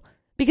welcome to.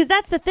 Because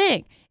that's the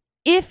thing.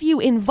 If you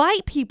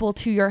invite people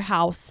to your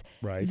house,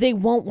 they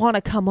won't want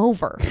to come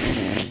over.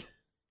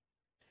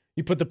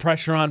 You put the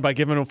pressure on by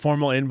giving them a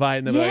formal invite,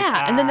 and they're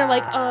like, and then they're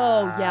like,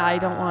 oh, yeah, I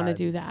don't want to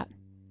do that.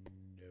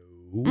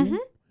 Mm-hmm.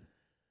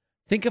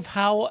 Think of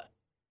how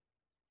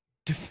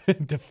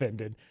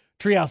defended.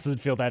 Treehouse doesn't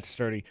feel that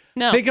sturdy.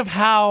 No. Think of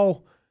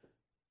how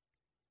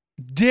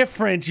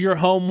different your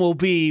home will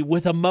be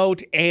with a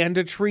moat and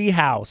a tree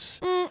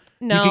house.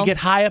 No. You can get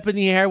high up in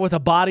the air with a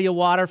body of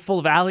water full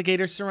of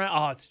alligators surround.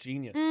 Oh, it's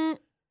genius.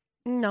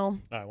 No. All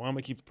right, well, I'm going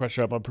to keep the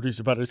pressure up on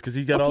producer Butters because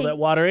he's got all that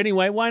water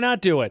anyway. Why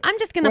not do it? I'm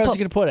just going Where else are you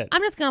going to put it?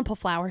 I'm just going to put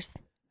flowers.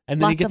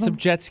 And then you get some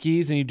jet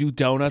skis and you do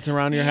donuts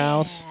around your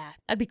house. Yeah,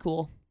 that'd be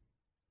cool.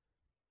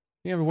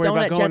 You don't have to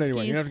worry about going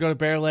anywhere. You don't have to go to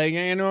Bear Lake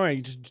anywhere.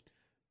 You just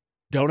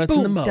donuts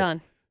in the moat.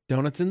 Done.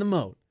 Donuts in the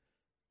moat.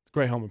 It's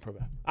great home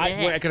improvement.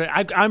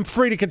 I'm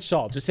free to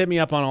consult. Just hit me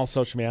up on all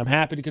social media. I'm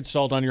happy to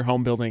consult on your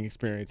home building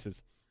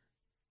experiences.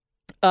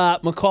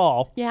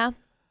 McCall. Yeah.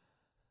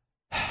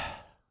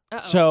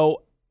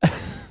 So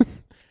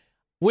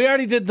we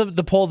already did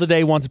the poll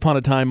today once upon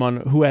a time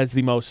on who has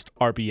the most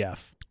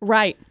RBF.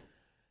 Right.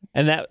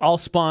 And that all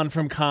spawned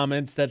from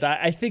comments that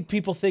I think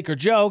people think are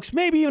jokes,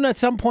 maybe even at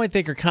some point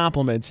think are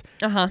compliments.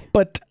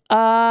 But,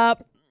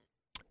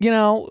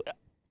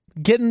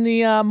 getting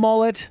the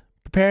mullet,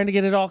 preparing to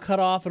get it all cut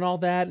off and all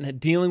that, and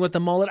dealing with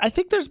the mullet, I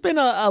think there's been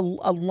a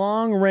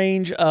long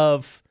range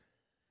of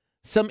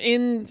some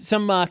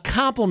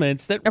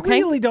compliments that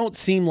really don't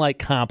seem like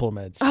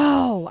compliments.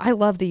 Oh, I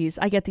love these.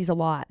 I get these a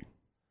lot.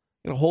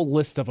 Got a whole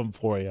list of them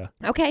for you.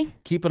 Okay.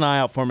 Keep an eye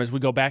out for them as we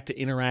go back to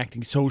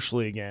interacting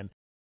socially again.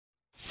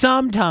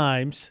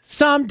 Sometimes,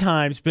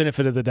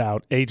 benefit of the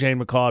doubt, AJ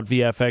and McCall at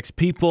VFX,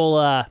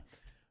 people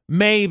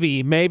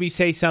maybe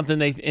say something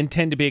they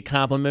intend to be a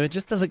compliment. It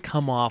just doesn't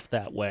come off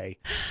that way.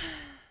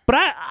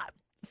 But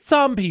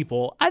some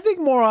people, I think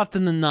more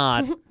often than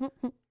not,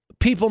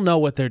 people know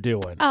what they're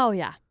doing. Oh,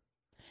 yeah.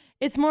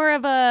 It's more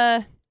of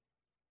let's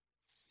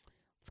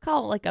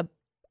call it like a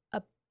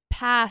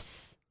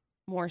pass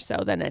more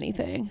so than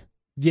anything.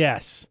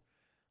 Yes.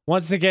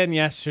 Once again,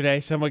 yesterday,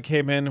 someone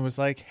came in and was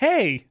like,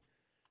 hey,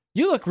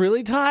 you look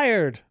really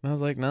tired. And I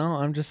was like,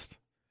 no,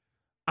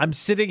 I'm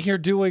sitting here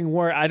doing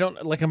work. I don't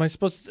know what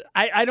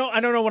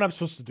I'm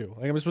supposed to do.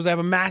 Like, I'm supposed to have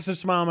a massive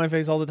smile on my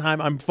face all the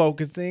time. I'm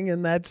focusing,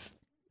 and that's...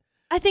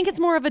 I think it's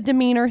more of a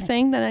demeanor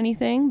thing than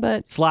anything,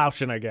 but...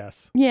 Slouching, I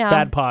guess. Yeah.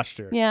 Bad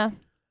posture. Yeah.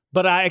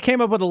 But I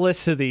came up with a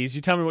list of these.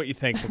 You tell me what you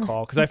think,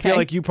 McCall, because I feel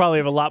like you probably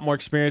have a lot more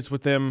experience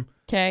with them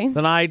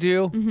than I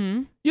do.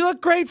 Mm-hmm. You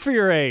look great for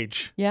your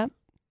age. Yeah.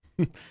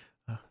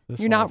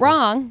 You're not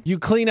wrong. You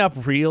clean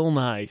up real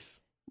nice.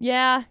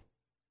 Yeah.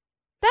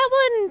 That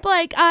one,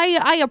 like,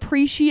 I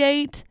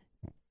appreciate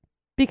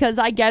because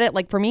I get it.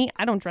 Like, for me,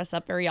 I don't dress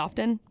up very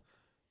often.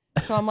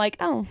 So I'm like,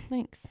 oh,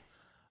 thanks.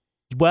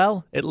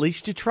 Well, at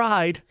least you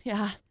tried.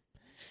 Yeah.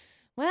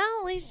 Well,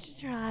 at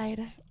least you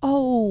tried.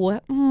 Oh,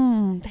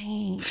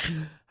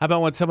 thanks. How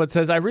about when someone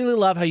says, I really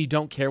love how you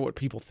don't care what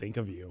people think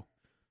of you?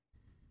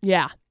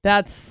 Yeah,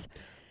 that's,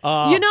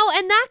 and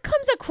that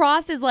comes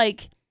across as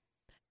like,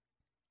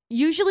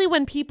 usually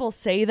when people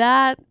say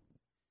that,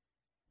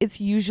 it's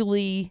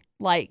usually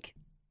like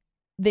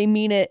they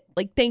mean it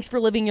like, thanks for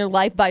living your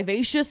life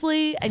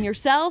vivaciously and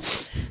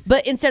yourself.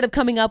 But instead of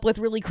coming up with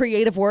really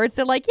creative words,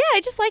 they're like, yeah,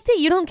 I just like that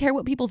you don't care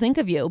what people think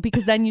of you,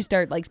 because then you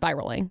start like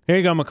spiraling. Here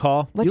you go,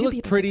 McCall. You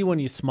look pretty when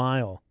you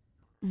smile.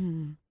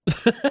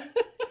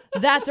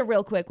 That's a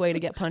real quick way to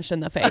get punched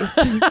in the face.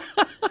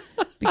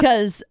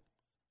 Because,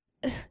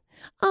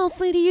 oh,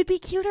 sweetie, you'd be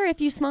cuter if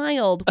you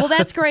smiled. Well,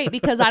 that's great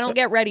because I don't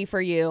get ready for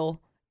you.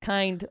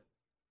 Kind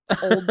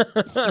old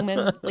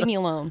human. Leave me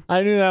alone.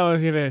 I knew that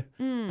was going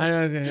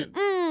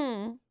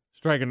to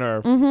strike a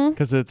nerve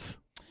because it's...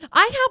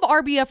 I have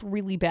RBF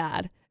really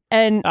bad.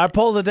 And our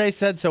poll today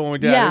said so when we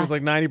did. It was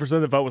like 90%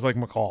 of the vote was like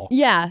McCall.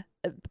 Yeah.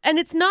 And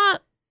it's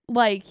not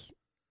like,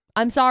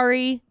 I'm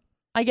sorry,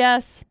 I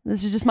guess.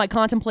 This is just my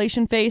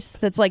contemplation face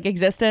that's like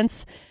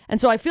existence. And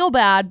so I feel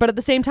bad, but at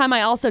the same time,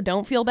 I also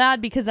don't feel bad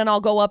because then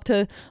I'll go up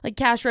to like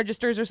cash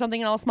registers or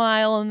something and I'll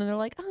smile. And then they're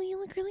like, oh, you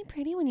look really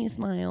pretty when you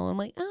smile. I'm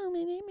like, oh,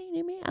 me.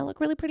 I look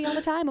really pretty all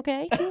the time,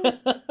 okay?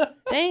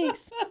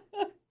 Thanks.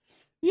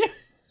 Yeah.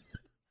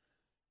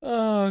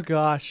 Oh,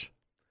 gosh.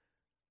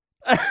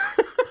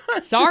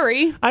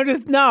 Sorry.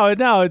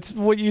 No, it's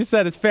what you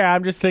said. It's fair.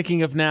 I'm just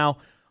thinking of now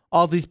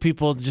all these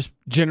people, just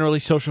generally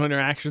social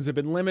interactions have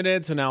been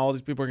limited. So now all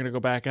these people are going to go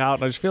back out.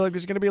 And I just feel like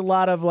there's going to be a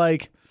lot of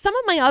like. Some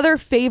of my other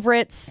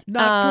favorites.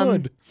 Not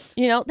good.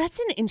 That's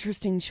an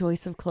interesting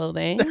choice of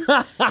clothing.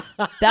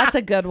 That's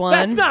a good one.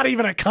 That's not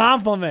even a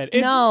compliment.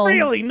 It's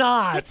really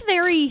not. It's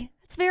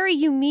very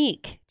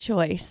unique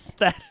choice.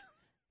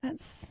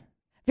 That's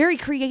very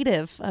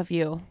creative of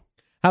you.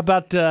 How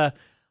about,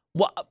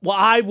 well,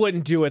 I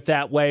wouldn't do it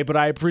that way, but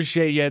I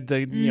appreciate you had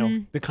the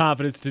the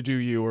confidence to do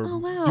you or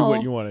do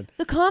what you wanted.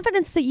 The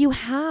confidence that you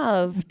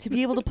have to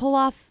be able to pull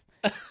off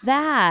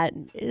that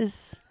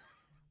is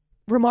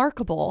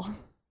remarkable.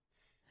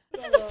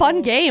 This is a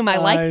fun game. I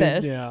like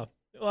this. Yeah.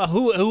 Well,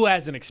 who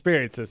hasn't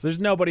experienced this? There's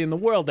nobody in the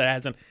world that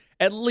hasn't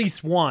at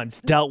least once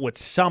dealt with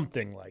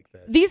something like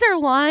this. These are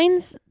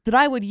lines that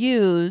I would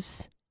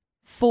use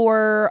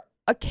for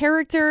a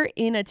character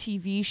in a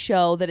TV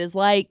show that is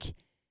like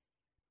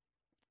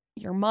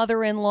your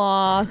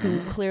mother-in-law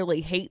who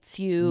clearly hates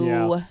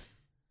you.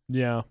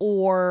 Yeah.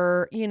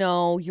 Or,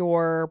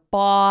 your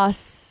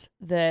boss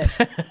that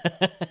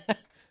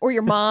or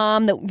your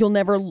mom that you'll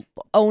never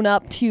own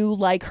up to,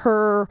 like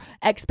her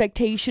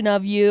expectation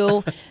of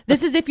you.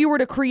 This is if you were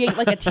to create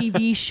like a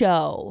TV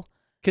show.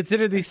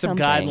 Consider these some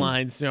something.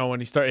 guidelines, when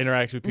you start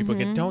interacting with people.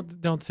 Again,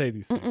 don't say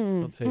these things.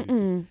 Don't say these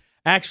things.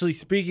 Actually,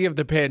 speaking of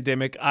the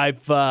pandemic,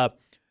 I've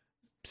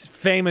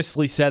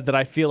famously said that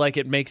I feel like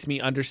it makes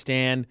me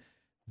understand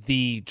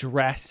the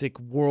Jurassic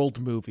World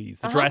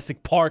movies, the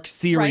Jurassic Park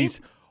series,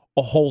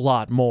 a whole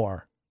lot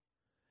more.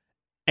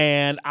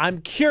 And I'm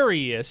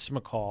curious,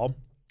 McCall,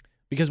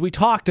 because we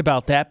talked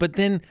about that, but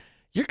then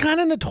you're kind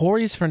of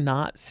notorious for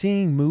not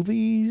seeing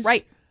movies.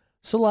 Right.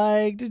 So,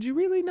 like, did you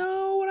really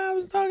know what I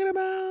was talking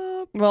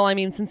about? Well, I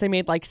mean, since they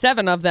made like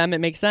 7 of them, it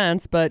makes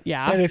sense, but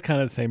yeah. It is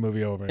kind of the same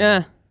movie over and Yeah.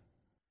 over.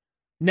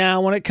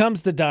 Now, when it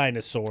comes to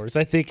dinosaurs,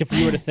 I think if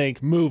you were to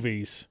think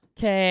movies,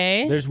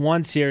 Okay. there's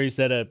one series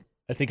that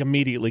I think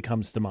immediately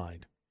comes to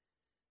mind.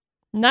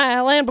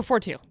 Land Before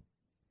 2.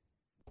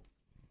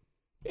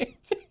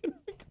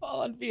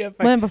 On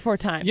VFX. Land Before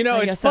Time. You know, I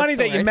it's guess funny that's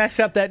the that you word. mess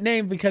up that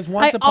name because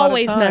once I upon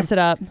always a time, mess it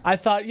up. I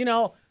thought,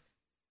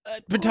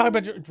 but talking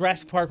about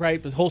Jurassic Park,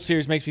 right? The whole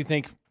series makes me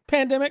think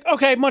pandemic.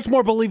 Okay, much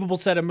more believable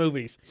set of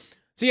movies.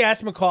 So you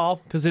ask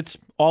McCall, because it's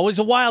always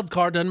a wild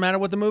card, doesn't matter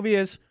what the movie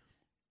is.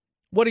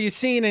 What are you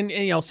seeing?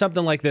 And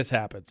something like this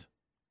happens.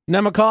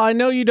 Now, McCall, I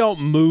know you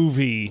don't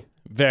movie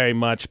very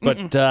much, but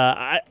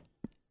I'm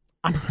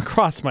going to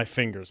cross my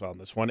fingers on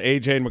this one.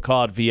 AJ and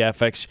McCall at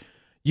VFX,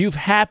 you've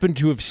happened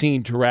to have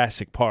seen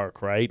Jurassic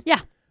Park, right?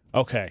 Yeah.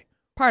 Okay.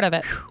 Part of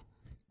it.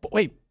 But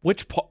wait,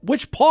 which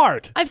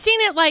part? I've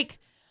seen it like,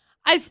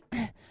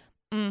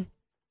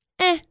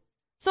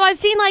 So I've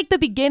seen like the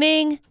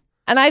beginning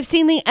and I've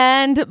seen the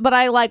end, but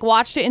I like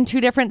watched it in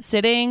 2 different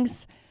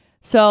sittings.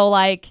 So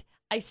like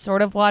I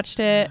sort of watched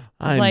it.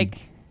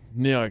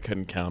 No, I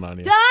couldn't count on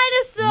you.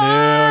 Dinosaurs! No,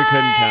 I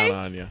couldn't count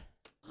on you.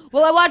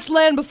 Well, I watched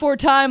Land Before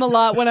Time a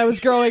lot when I was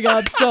growing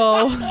up,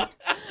 so.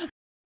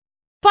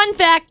 Fun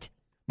fact.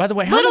 By the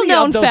way, how Little many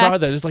known of those fact. are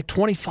there? There's like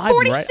 25,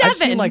 right? I've 47.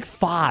 seen like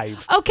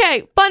 5.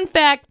 Okay, fun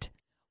fact.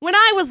 When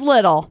I was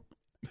little,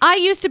 I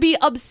used to be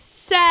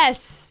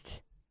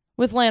obsessed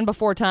with Land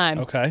Before Time.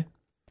 Okay,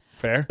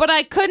 fair. But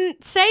I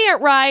couldn't say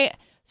it right,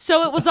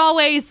 so it was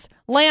always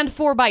Land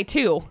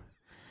 4x2.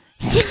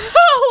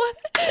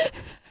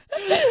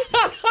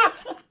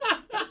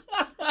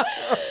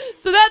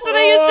 So that's what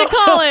I used to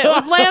call it. It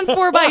was Land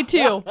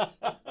 4x2.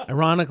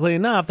 Ironically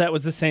enough, that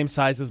was the same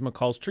size as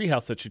McCall's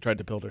treehouse that she tried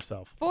to build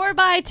herself.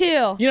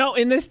 4x2.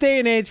 In this day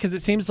and age, because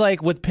it seems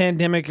like with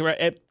pandemic,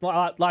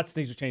 lots of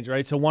things are changing,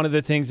 right? So one of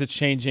the things that's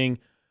changing,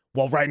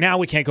 well, right now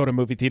we can't go to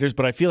movie theaters,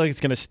 but I feel like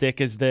it's going to stick,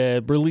 is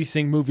the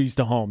releasing movies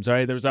to homes,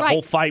 right? There was a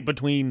whole fight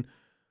between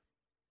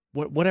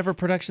whatever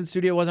production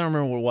studio it was, I don't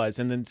remember what it was,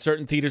 and then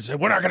certain theaters said,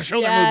 we're not going to show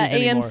their movies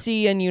anymore.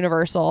 AMC and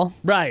Universal.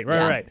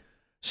 Right.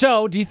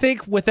 So, do you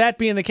think, with that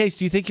being the case,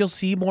 do you think you'll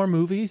see more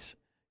movies?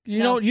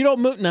 No. You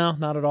don't move. No,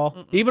 not at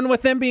all. Even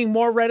with them being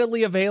more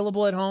readily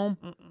available at home.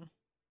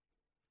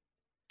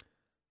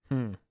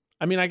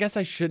 I mean, I guess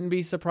I shouldn't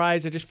be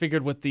surprised. I just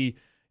figured with the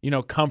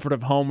comfort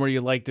of home where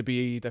you like to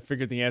be, I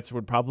figured the answer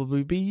would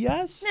probably be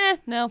yes.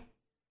 No.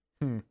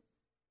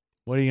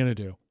 What are you gonna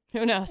do?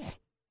 Who knows?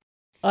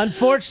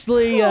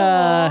 Unfortunately,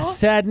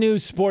 sad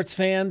news, sports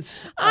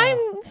fans. I'm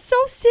so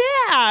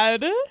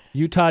sad.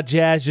 Utah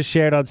Jazz just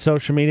shared on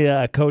social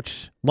media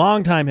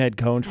longtime head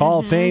coach,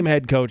 Hall of Fame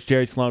head coach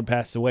Jerry Sloan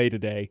passed away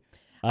today,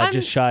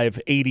 just shy of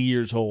 80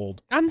 years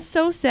old. I'm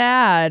so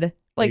sad.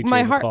 Like AJ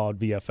my McCall at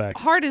VFX.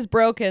 heart is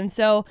broken.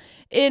 So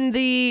in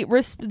the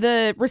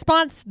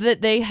response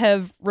that they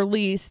have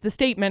released, the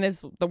statement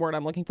is the word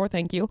I'm looking for.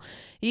 Thank you.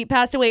 He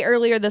passed away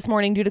earlier this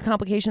morning due to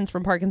complications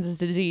from Parkinson's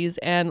disease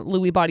and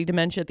Lewy body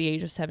dementia at the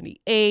age of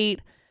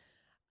 78.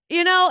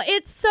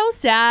 It's so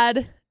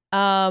sad.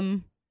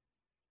 I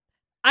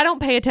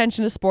don't pay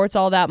attention to sports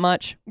all that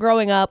much.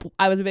 Growing up,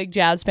 I was a big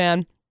Jazz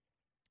fan.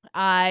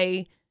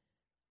 I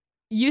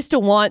used to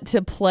want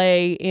to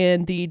play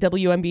in the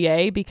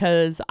WNBA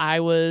because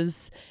it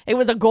was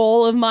a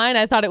goal of mine.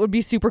 I thought it would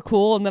be super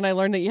cool. And then I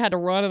learned that you had to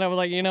run and I was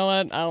like, you know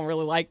what? I don't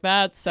really like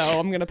that. So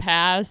I'm going to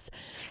pass.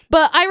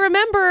 But I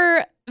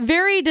remember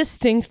very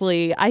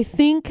distinctly, I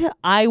think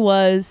I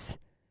was,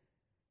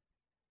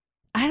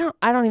 I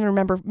don't even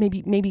remember,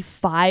 maybe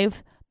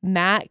 5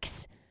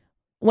 max.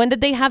 When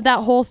did they have that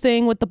whole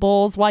thing with the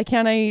Bulls? Why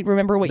can't I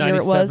remember what year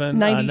it was?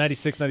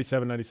 96,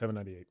 97, 97,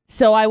 98.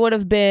 So I would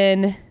have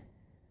been,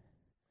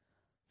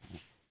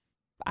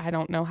 I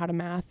don't know how to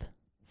math.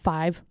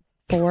 5,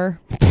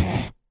 4.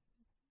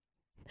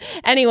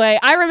 Anyway,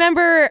 I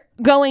remember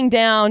going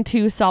down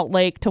to Salt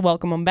Lake to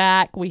welcome them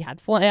back. We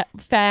had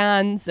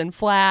fans and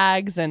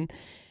flags and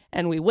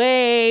we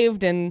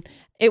waved and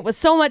it was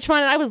so much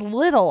fun. And I was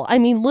little. I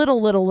mean,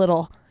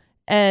 little.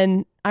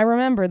 And I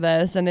remember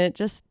this and it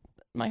just,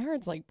 my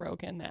heart's like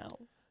broken now.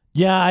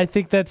 Yeah, I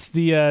think that's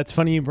it's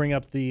funny you bring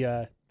up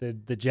the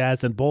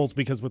Jazz and Bulls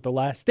because with the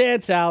Last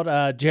Dance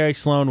out, Jerry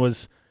Sloan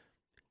was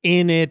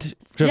in it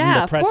during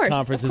the press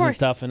conferences and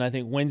stuff. And I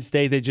think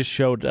Wednesday they just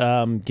showed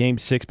Game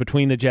 6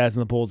 between the Jazz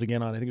and the Bulls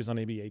again on, I think it was on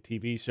ABA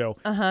TV. So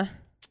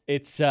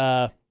it's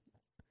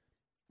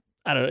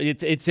I don't know.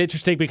 It's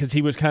interesting because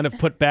he was kind of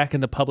put back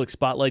in the public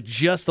spotlight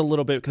just a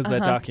little bit because of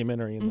that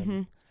documentary, and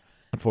then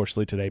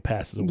unfortunately today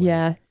passes away.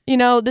 Yeah. You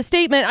know, the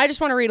statement, I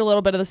just want to read a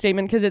little bit of the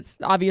statement because it's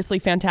obviously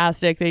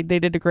fantastic. They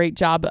did a great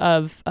job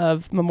of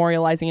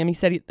memorializing him. He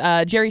said,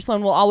 Jerry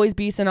Sloan will always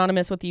be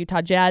synonymous with the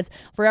Utah Jazz,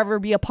 forever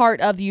be a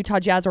part of the Utah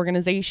Jazz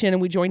organization,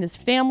 and we join his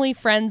family,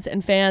 friends,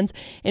 and fans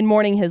in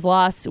mourning his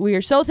loss. We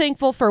are so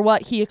thankful for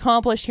what he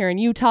accomplished here in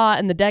Utah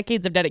and the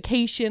decades of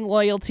dedication,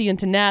 loyalty, and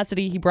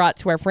tenacity he brought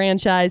to our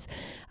franchise.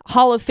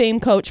 Hall of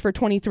Fame coach for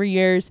 23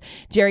 years,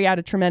 Jerry had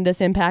a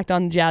tremendous impact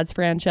on the Jazz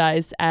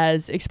franchise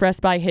as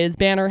expressed by his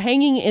banner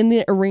hanging in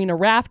the arena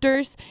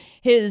rafters,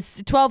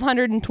 his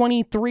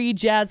 1,223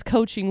 Jazz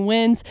coaching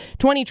wins,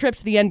 20 trips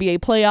to the NBA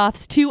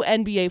playoffs, 2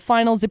 NBA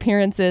Finals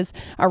appearances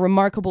are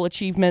remarkable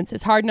achievements.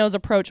 His hard-nosed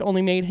approach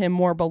only made him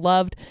more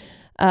beloved.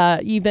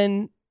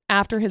 Even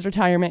after his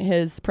retirement,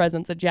 his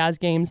presence at Jazz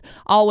games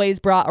always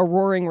brought a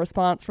roaring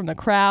response from the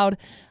crowd.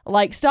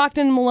 Like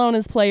Stockton and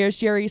Malone's players,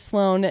 Jerry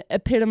Sloan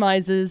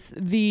epitomizes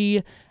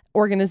the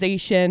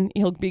organization.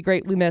 He'll be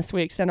greatly missed.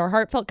 We extend our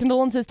heartfelt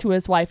condolences to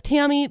his wife,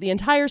 Tammy, the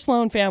entire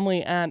Sloan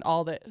family, and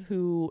all that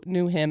who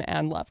knew him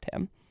and loved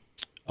him.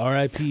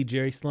 R.I.P.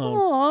 Jerry Sloan.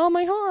 Oh,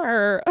 my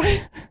heart.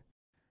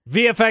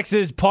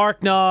 VFX's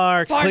Park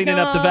Narcs cleaning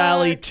up the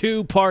valley.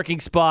 2 parking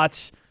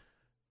spots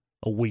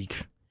a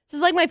week. This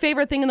is like my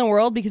favorite thing in the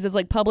world because it's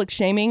like public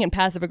shaming and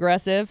passive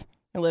aggressive.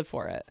 I live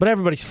for it. But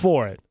everybody's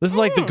for it. This is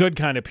like the good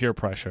kind of peer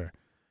pressure.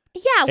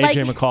 Yeah,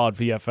 AJ McCall at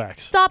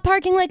VFX. Stop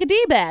parking like a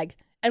D-bag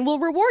and we'll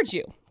reward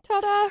you.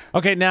 Ta-da.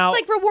 Okay, now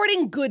it's like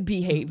rewarding good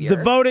behavior.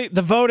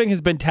 The voting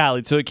has been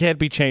tallied, so it can't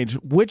be changed.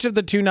 Which of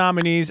the 2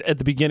 nominees at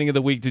the beginning of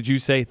the week did you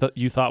say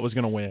you thought was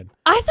going to win?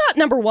 I thought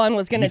number 1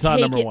 was going to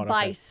take it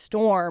by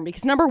storm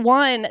because number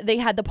 1, they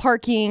had the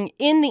parking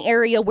in the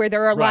area where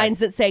there are lines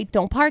that say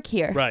 "Don't park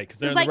here." Right, because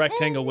they're in the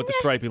rectangle with the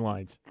stripy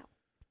lines.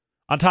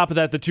 On top of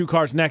that, the 2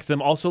 cars next to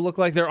them also look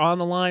like they're on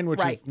the line, which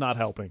is not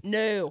helping.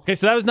 No. Okay,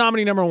 so that was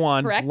nominee number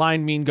 1. Correct.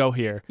 Line mean go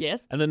here.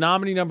 Yes. And the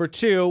nominee number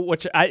 2,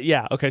 which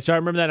okay, so I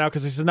remember that now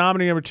because this is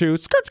nominee number 2.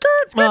 Skirt,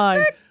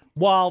 mine.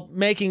 While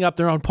making up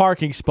their own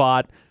parking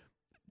spot,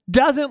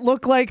 doesn't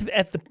look like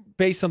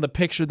based on the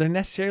picture they're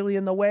necessarily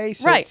in the way.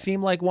 So it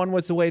seemed like one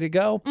was the way to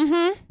go.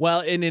 Mm-hmm.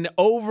 Well, in an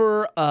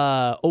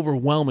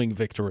overwhelming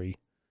victory,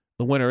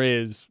 the winner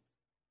is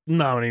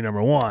nominee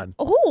number 1.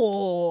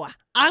 Oh,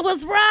 I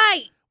was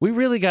right. We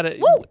really got to.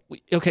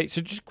 Okay, so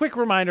just a quick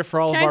reminder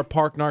for all of our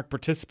Park Narc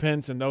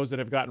participants and those that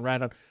have gotten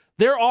right on.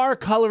 There are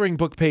coloring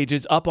book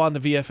pages up on the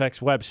VFX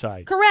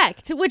website.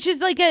 Correct, which is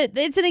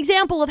it's an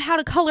example of how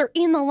to color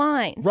in the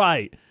lines.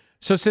 Right.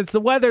 So since the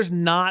weather's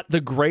not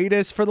the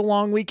greatest for the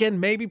long weekend,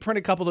 maybe print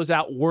a couple of those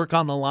out, work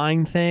on the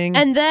line thing.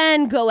 And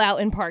then go out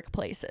and park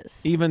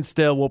places. Even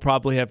still, we'll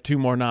probably have 2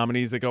 more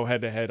nominees that go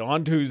head-to-head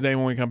on Tuesday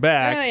when we come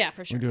back. Oh, yeah,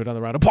 for sure. We do another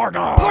round of Park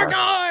Narcs. Park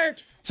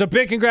Narcs! So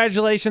big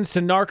congratulations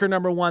to Narker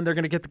number 1. They're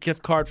going to get the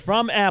gift card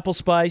from Apple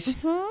Spice.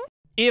 Mm-hmm.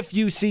 If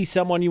you see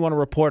someone you want to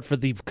report for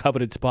the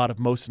coveted spot of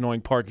most annoying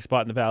parking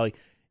spot in the valley,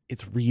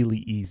 it's really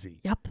easy.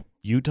 Yep.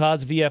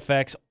 Utah's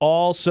VFX,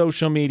 all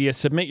social media.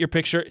 Submit your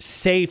picture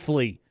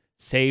safely.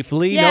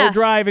 No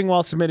driving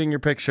while submitting your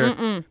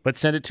picture, but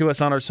send it to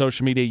us on our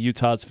social media,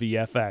 Utah's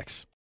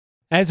VFX.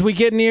 As we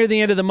get near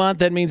the end of the month,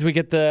 that means we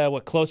get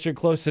closer and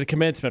closer to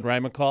commencement,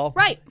 right, McCall?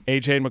 Right.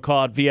 AJ and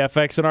McCall at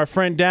VFX, and our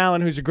friend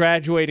Dallin, who's a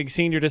graduating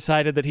senior,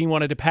 decided that he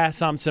wanted to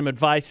pass on some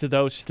advice to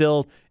those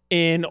still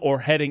in or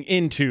heading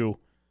into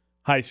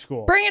high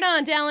school. Bring it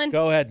on, Dallin.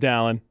 Go ahead,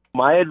 Dallin.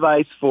 My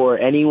advice for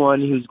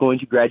anyone who's going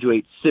to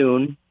graduate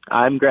soon,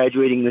 I'm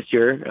graduating this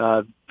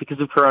year.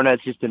 Because of Corona,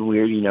 it's just been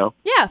weird,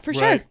 Yeah, for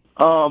sure.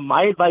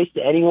 My advice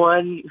to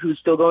anyone who's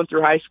still going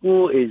through high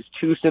school is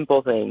 2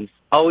 simple things.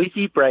 Always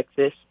eat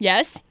breakfast.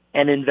 Yes.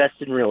 And invest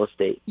in real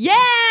estate.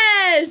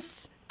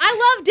 Yes!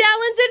 I love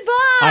Dallin's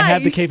advice. I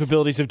had the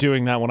capabilities of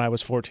doing that when I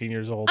was 14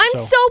 years old. I'm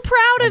so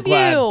proud of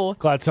you.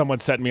 Glad someone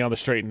set me on the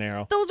straight and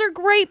narrow. Those are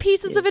great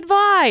pieces of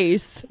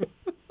advice.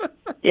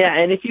 Yeah,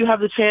 and if you have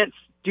the chance,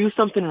 do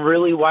something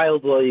really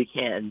wild while you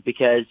can,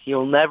 because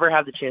you'll never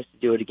have the chance to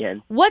do it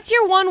again. What's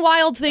your one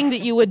wild thing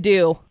that you would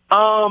do?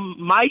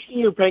 My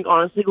senior prank,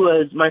 honestly,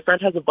 was my friend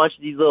has a bunch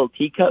of these little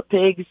teacup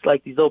pigs,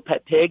 like these little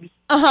pet pigs.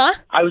 Uh-huh.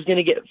 I was going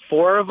to get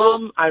 4 of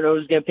them. I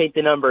was going to paint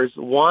the numbers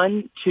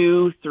 1,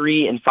 2,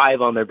 3, and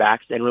 5 on their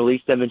backs and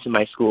release them into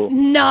my school.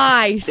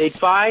 Nice. They'd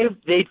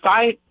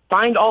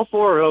find all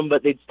 4 of them,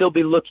 but they'd still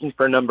be looking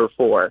for number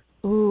 4.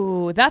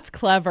 Ooh, that's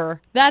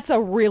clever. That's a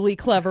really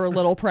clever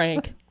little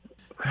prank.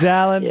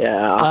 Dallin,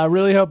 I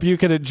really hope you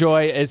can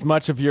enjoy as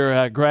much of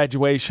your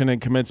graduation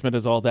and commencement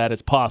as all that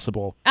as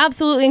possible.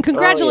 Absolutely, and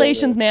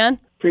congratulations, man.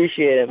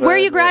 Appreciate it, man. Where are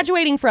you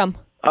graduating from?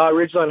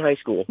 Ridgeline High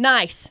School.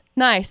 Nice.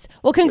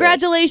 Well,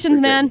 congratulations,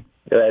 man.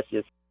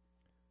 Gracias.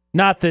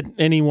 Not that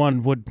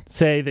anyone would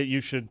say that you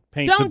should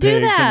paint some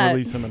pigs and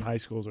release them in high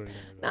schools or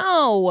anything like that.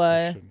 No.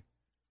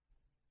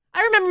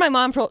 I remember my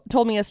mom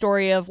told me a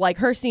story of, like,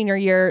 her senior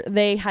year,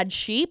 they had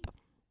sheep.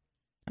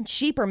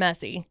 Sheep are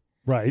messy.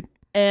 Right.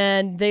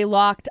 And they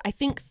locked, I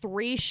think,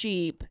 3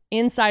 sheep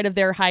inside of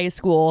their high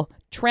school,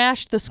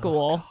 trashed the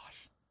school,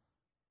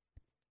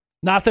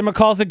 Not that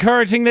McCall's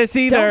encouraging this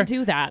either. Don't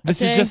do that.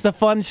 This is just a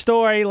fun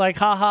story, like,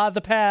 haha, the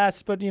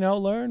past, but,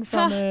 learn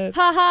from it.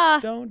 Ha.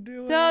 Don't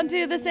do it. Don't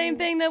do the same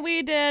thing that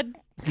we did.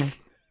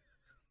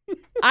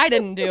 I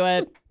didn't do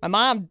it.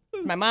 My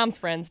mom's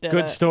friends did it.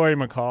 Good story,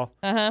 McCall.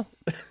 Uh-huh.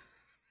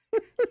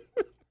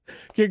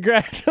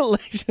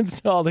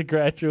 Congratulations to all the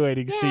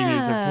graduating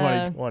seniors of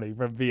 2020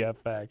 from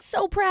VFX.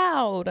 So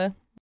proud.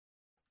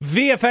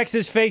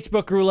 VFX's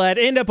Facebook roulette.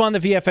 End up on the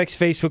VFX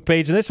Facebook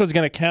page, and this one's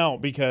going to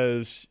count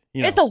because,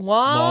 it's a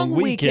long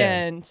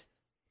weekend.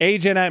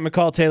 AJ and I,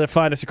 McCall Taylor,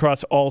 find us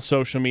across all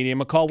social media.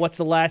 McCall, what's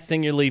the last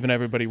thing you're leaving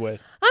everybody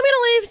with? I'm going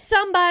to leave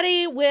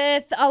somebody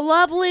with a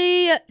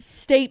lovely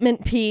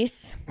statement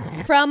piece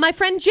from my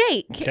friend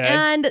Jake. Okay.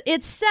 And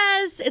it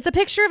says, it's a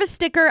picture of a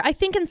sticker, I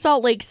think in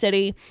Salt Lake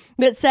City,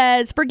 that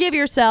says, forgive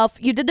yourself.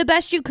 You did the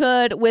best you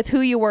could with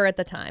who you were at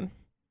the time.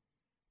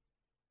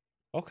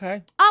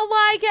 Okay.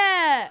 I like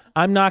it.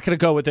 I'm not going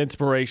to go with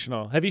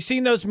inspirational. Have you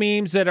seen those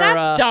memes that are...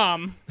 That's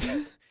dumb.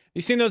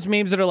 You seen those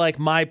memes that are like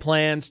My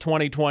Plans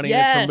 2020?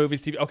 Yes. It's from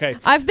movies, TV. Okay.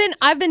 I've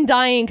been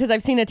dying because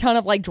I've seen a ton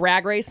of like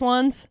drag race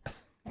ones.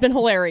 It's been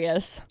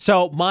hilarious.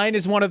 So mine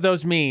is one of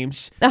those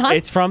memes. Uh-huh.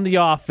 It's from The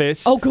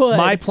Office. Oh, good.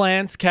 My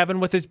Plans,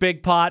 Kevin with his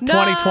big pot,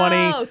 No,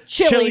 2020.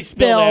 chili spilled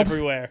spilled.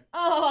 everywhere.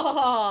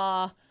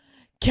 Oh,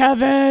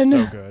 Kevin.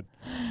 So good.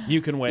 You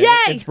can wait.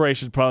 Yay!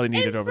 Inspiration probably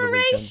needed over the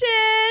weekend. Inspiration.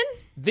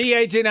 The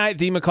AJ Knight,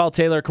 the McCall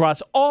Taylor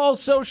across all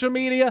social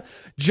media,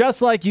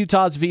 just like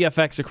Utah's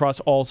VFX across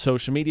all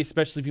social media,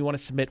 especially if you want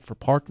to submit for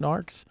Park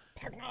Narcs.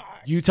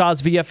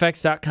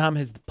 UtahsVFX.com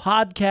has the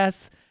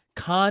podcast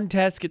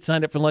contest. Get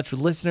signed up for lunch with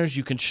listeners.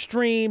 You can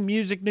stream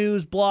music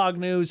news, blog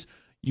news,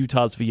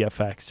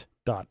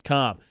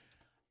 UtahsVFX.com.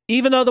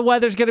 Even though the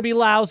weather's going to be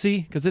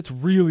lousy, because it's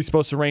really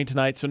supposed to rain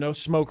tonight, so no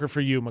smoker for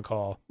you,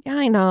 McCall. Yeah,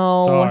 I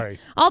know. Sorry.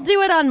 I'll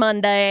do it on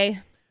Monday.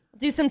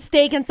 Do some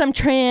steak and some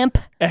shrimp.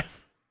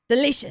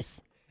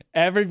 Delicious.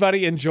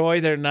 Everybody enjoy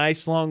their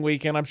nice long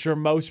weekend. I'm sure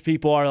most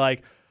people are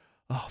like,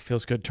 oh,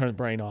 feels good. Turn the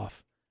brain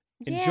off.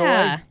 Enjoy.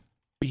 Yeah.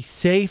 Be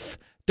safe.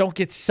 Don't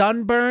get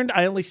sunburned.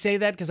 I only say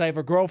that because I have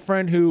a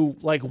girlfriend who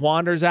like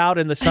wanders out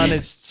and the sun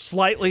is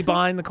slightly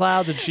behind the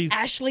clouds and she's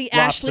Ashley,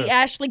 lobster.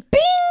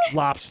 bing.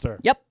 Lobster.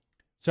 Yep.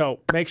 So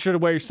make sure to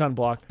wear your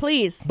sunblock.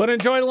 Please. But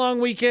enjoy the long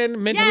weekend.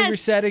 Mentally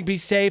resetting. Be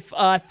safe.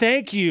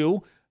 Thank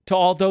you to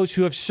all those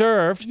who have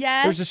served.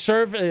 Yes.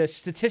 There's a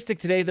statistic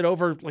today that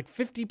over like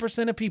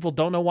 50% of people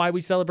don't know why we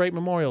celebrate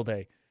Memorial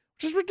Day,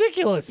 which is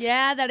ridiculous.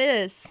 Yeah, that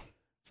is.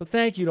 So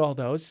thank you to all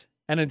those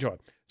and enjoy.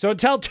 So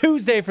until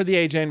Tuesday for the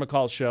AJ and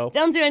McCall Show.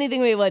 Don't do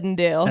anything we wouldn't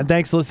do. And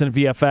thanks for listening to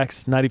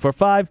VFX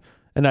 94.5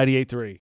 and 98.3.